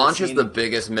 Launch is the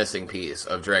biggest missing piece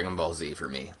of Dragon Ball Z for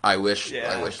me. I wish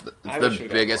it's the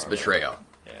biggest betrayal.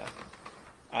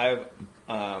 Yeah,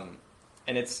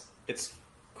 and it's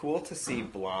cool to see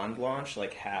blonde Launch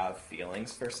like have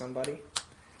feelings for somebody.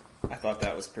 I thought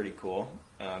that was pretty cool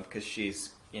because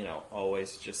she's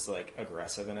always just like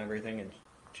aggressive and everything, and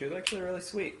she was actually really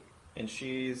sweet, and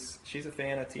she's a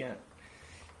fan of Tien.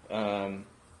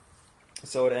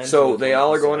 So it ends. So they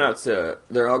all are going out to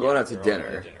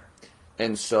dinner.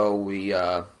 And so we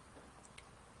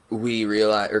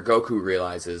realize, or Goku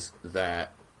realizes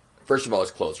that, first of all, his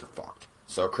clothes are fucked.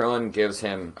 So Krillin gives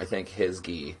him, I think, his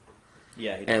gi.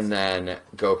 Yeah, he does. And then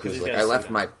Goku's like, I left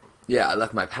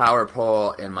my power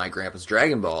pole and my grandpa's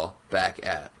Dragon Ball back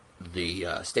at the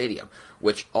stadium.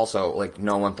 Which also, like,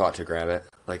 no one thought to grab it.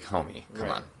 Like, homie,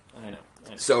 come on. I know.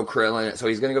 So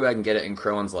he's gonna go back and get it, and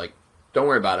Krillin's like, don't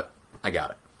worry about it. I got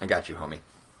it. I got you, homie.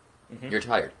 You're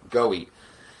tired. Go eat.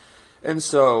 And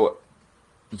so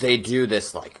they do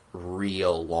this like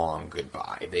real long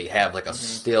goodbye. They have like a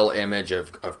still image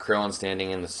of Krillin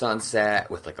standing in the sunset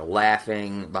with like a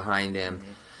laughing behind him.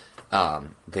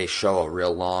 They show a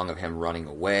real long of him running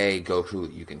away.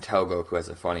 Goku, you can tell Goku has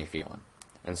a funny feeling.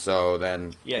 And so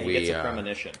then he gets a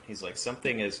premonition. He's like,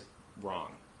 something is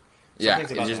wrong.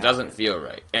 Something's it just doesn't feel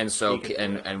right. And so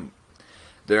and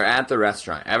they're at the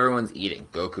restaurant. Everyone's eating.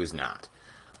 Goku's not.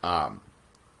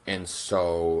 And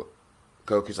so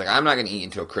Goku's like, I'm not going to eat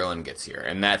until Krillin gets here.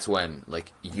 And that's when,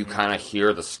 like, you kind of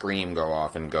hear the scream go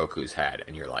off in Goku's head.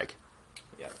 And you're like,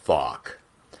 fuck.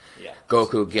 Yeah.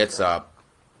 Goku gets up,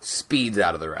 speeds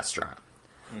out of the restaurant.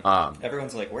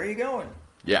 Everyone's like, where are you going?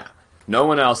 Yeah. No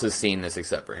one else has seen this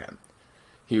except for him.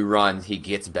 He runs, he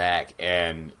gets back,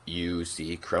 and you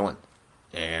see Krillin.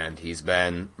 And he's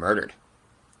been murdered.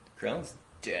 Krillin's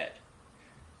dead.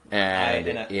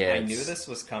 And I knew this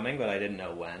was coming, but I didn't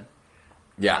know when.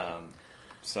 Yeah.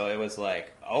 So it was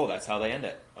like, oh, that's how they end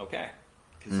it. Okay.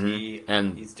 Because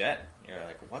he's dead. You're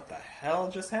like, what the hell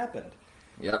just happened?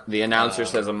 Yep. The announcer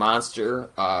says a monster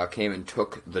came and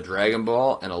took the Dragon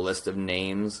Ball and a list of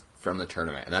names from the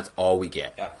tournament. And that's all we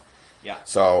get. Yeah. Yeah.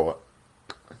 So,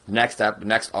 next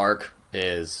arc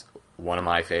is one of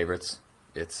my favorites.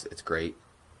 It's great.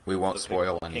 We won't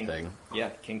spoil anything.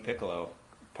 King Piccolo,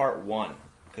 Part 1.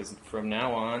 Because from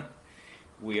now on,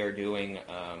 we're doing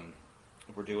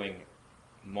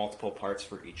multiple parts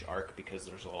for each arc because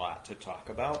there's a lot to talk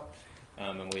about,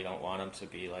 and we don't want them to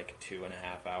be like 2.5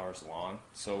 hours long.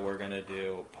 So we're going to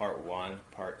do Part 1,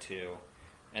 Part 2,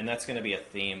 and that's going to be a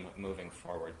theme moving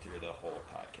forward through the whole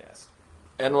podcast.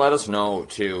 And let us know,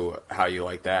 too, how you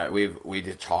like that. We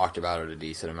talked about it a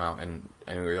decent amount, and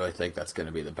we really think that's going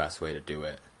to be the best way to do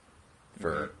it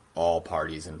for all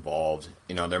parties involved.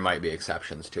 You know, there might be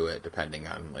exceptions to it depending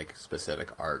on, like, specific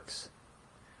arcs.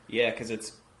 Yeah, because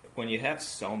it's when you have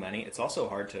so many, it's also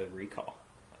hard to recall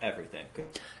everything.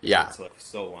 Yeah. It's like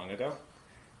so long ago.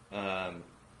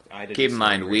 Keep in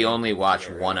mind, we only watch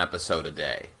one episode a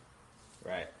day.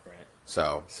 Right.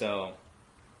 So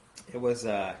it was...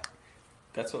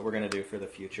 that's what we're going to do for the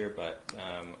future, but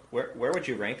where would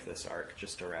you rank this arc,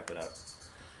 just to wrap it up?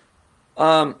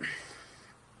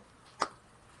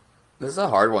 This is a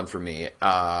hard one for me.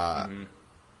 I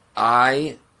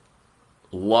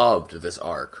loved this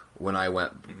arc when I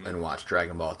went and watched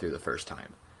Dragon Ball through the first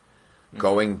time.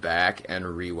 Going back and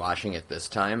rewatching it this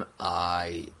time,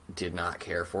 I did not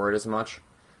care for it as much.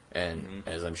 And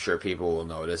as I'm sure people will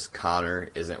notice, Connor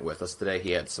isn't with us today.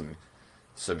 He had some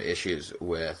issues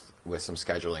with some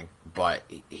scheduling, but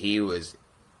he was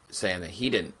saying that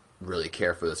he didn't really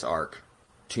care for this arc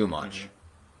too much.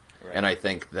 Right. And I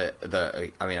think that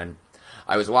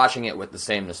I was watching it with the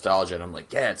same nostalgia, and I'm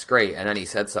like, yeah, it's great. And then he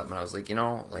said something, and I was like,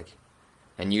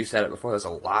 and you said it before, there's a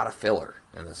lot of filler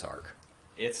in this arc.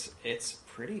 It's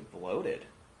pretty bloated.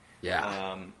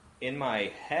 Yeah. In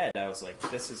my head, I was like,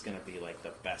 this is going to be like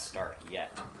the best arc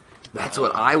yet. That's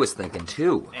what I was thinking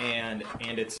too. And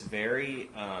it's very,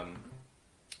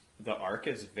 the arc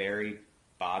is very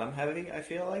bottom heavy, I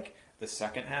feel like. The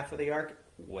second half of the arc,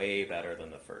 way better than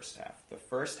the first half. The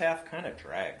first half kind of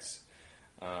drags,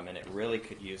 and it really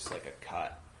could use like a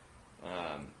cut.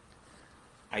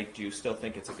 I do still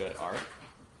think it's a good arc,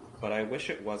 but I wish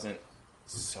it wasn't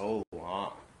so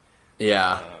long.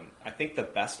 Yeah. I think the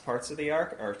best parts of the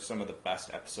arc are some of the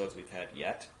best episodes we've had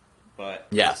yet. But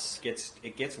yes,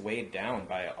 it gets weighed down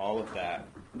by all of that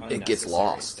unnecessary it gets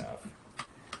lost stuff.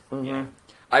 Yeah.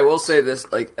 I will say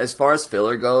this, like, as far as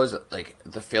filler goes, like,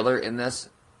 the filler in this,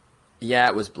 yeah,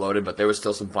 it was bloated, but there was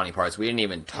still some funny parts. We didn't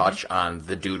even touch on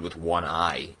the dude with one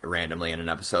eye randomly in an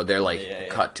episode. They're, like,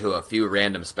 cut to a few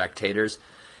random spectators,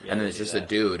 and then it's just a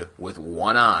dude with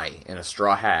one eye in a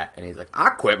straw hat, and he's like, I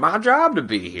quit my job to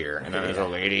be here. And then there's a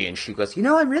lady, and she goes,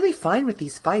 I'm really fine with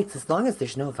these fights as long as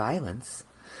there's no violence.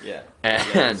 Yeah.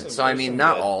 And so, I mean,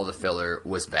 not all the filler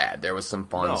was bad. There was some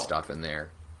fun stuff in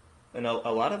there. And a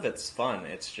lot of it's fun.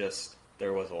 It's just,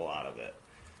 there was a lot of it.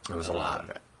 There was a lot of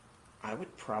it. I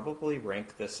would probably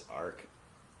rank this arc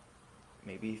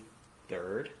maybe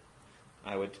third.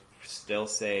 I would still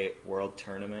say World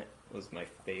Tournament was my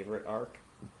favorite arc.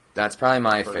 That's probably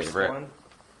my favorite one.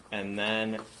 And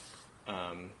then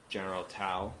General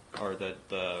Tao, or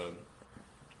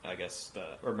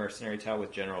or Mercenary Tao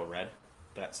with General Red,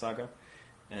 that saga.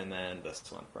 And then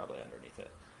this one probably underneath it.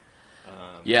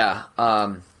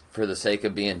 For the sake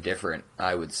of being different,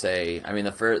 I would say, I mean,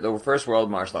 the first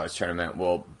World Martial Arts Tournament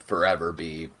will forever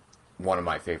be one of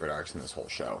my favorite arcs in this whole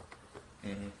show.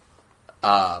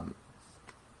 But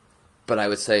I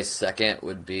would say second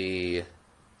would be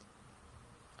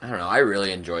I don't know. I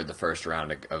really enjoyed the first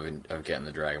round of getting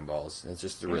the Dragon Balls. It's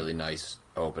just a really nice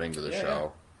opening to the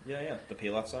show. Yeah. The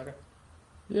Pilaf Saga.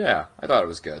 Yeah, I thought it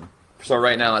was good. So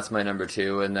right now that's my number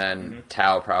 2, and then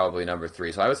Tao probably number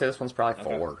 3. So I would say this one's probably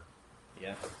 4.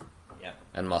 Yeah.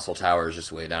 And Muscle Tower is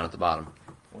just way down at the bottom.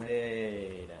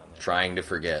 Way down there. Trying to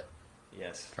forget.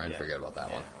 Yes. Trying to forget about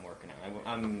that one. I'm working on it.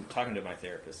 I'm talking to my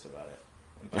therapist about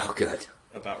it. Good.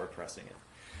 About repressing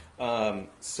it.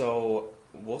 So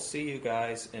we'll see you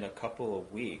guys in a couple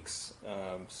of weeks.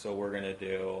 So we're going to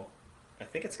do, I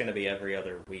think it's going to be every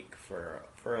other week for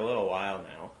a little while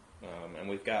now. And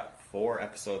we've got 4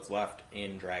 episodes left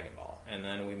in Dragon Ball. And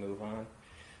then we move on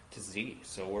to Z.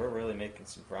 So we're really making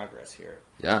some progress here.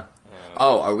 Yeah.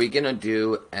 Are we going to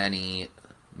do any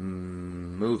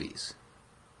movies?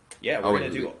 Yeah, we're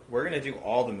gonna do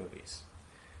all the movies.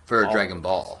 For Dragon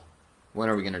Ball. When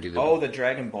are we going to do the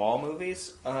Dragon Ball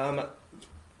movies?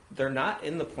 They're not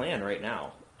in the plan right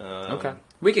now. Okay.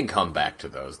 We can come back to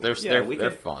those. They're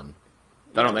fun.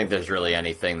 I don't think there's really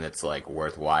anything that's like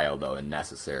worthwhile though and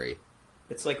necessary.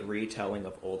 It's like retelling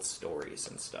of old stories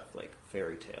and stuff, like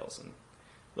fairy tales and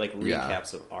like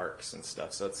recaps of arcs and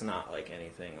stuff. So it's not like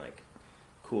anything like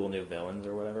cool new villains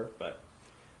or whatever. But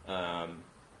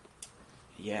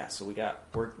yeah, so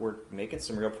we're making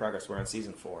some real progress. We're on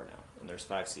season 4 now, and there's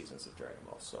 5 seasons of Dragon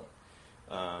Ball. So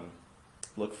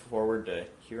look forward to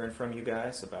hearing from you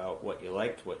guys about what you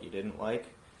liked, what you didn't like.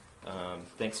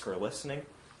 Thanks for listening,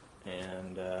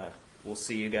 and we'll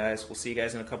see you guys. We'll see you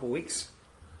guys in a couple weeks.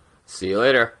 See you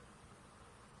later.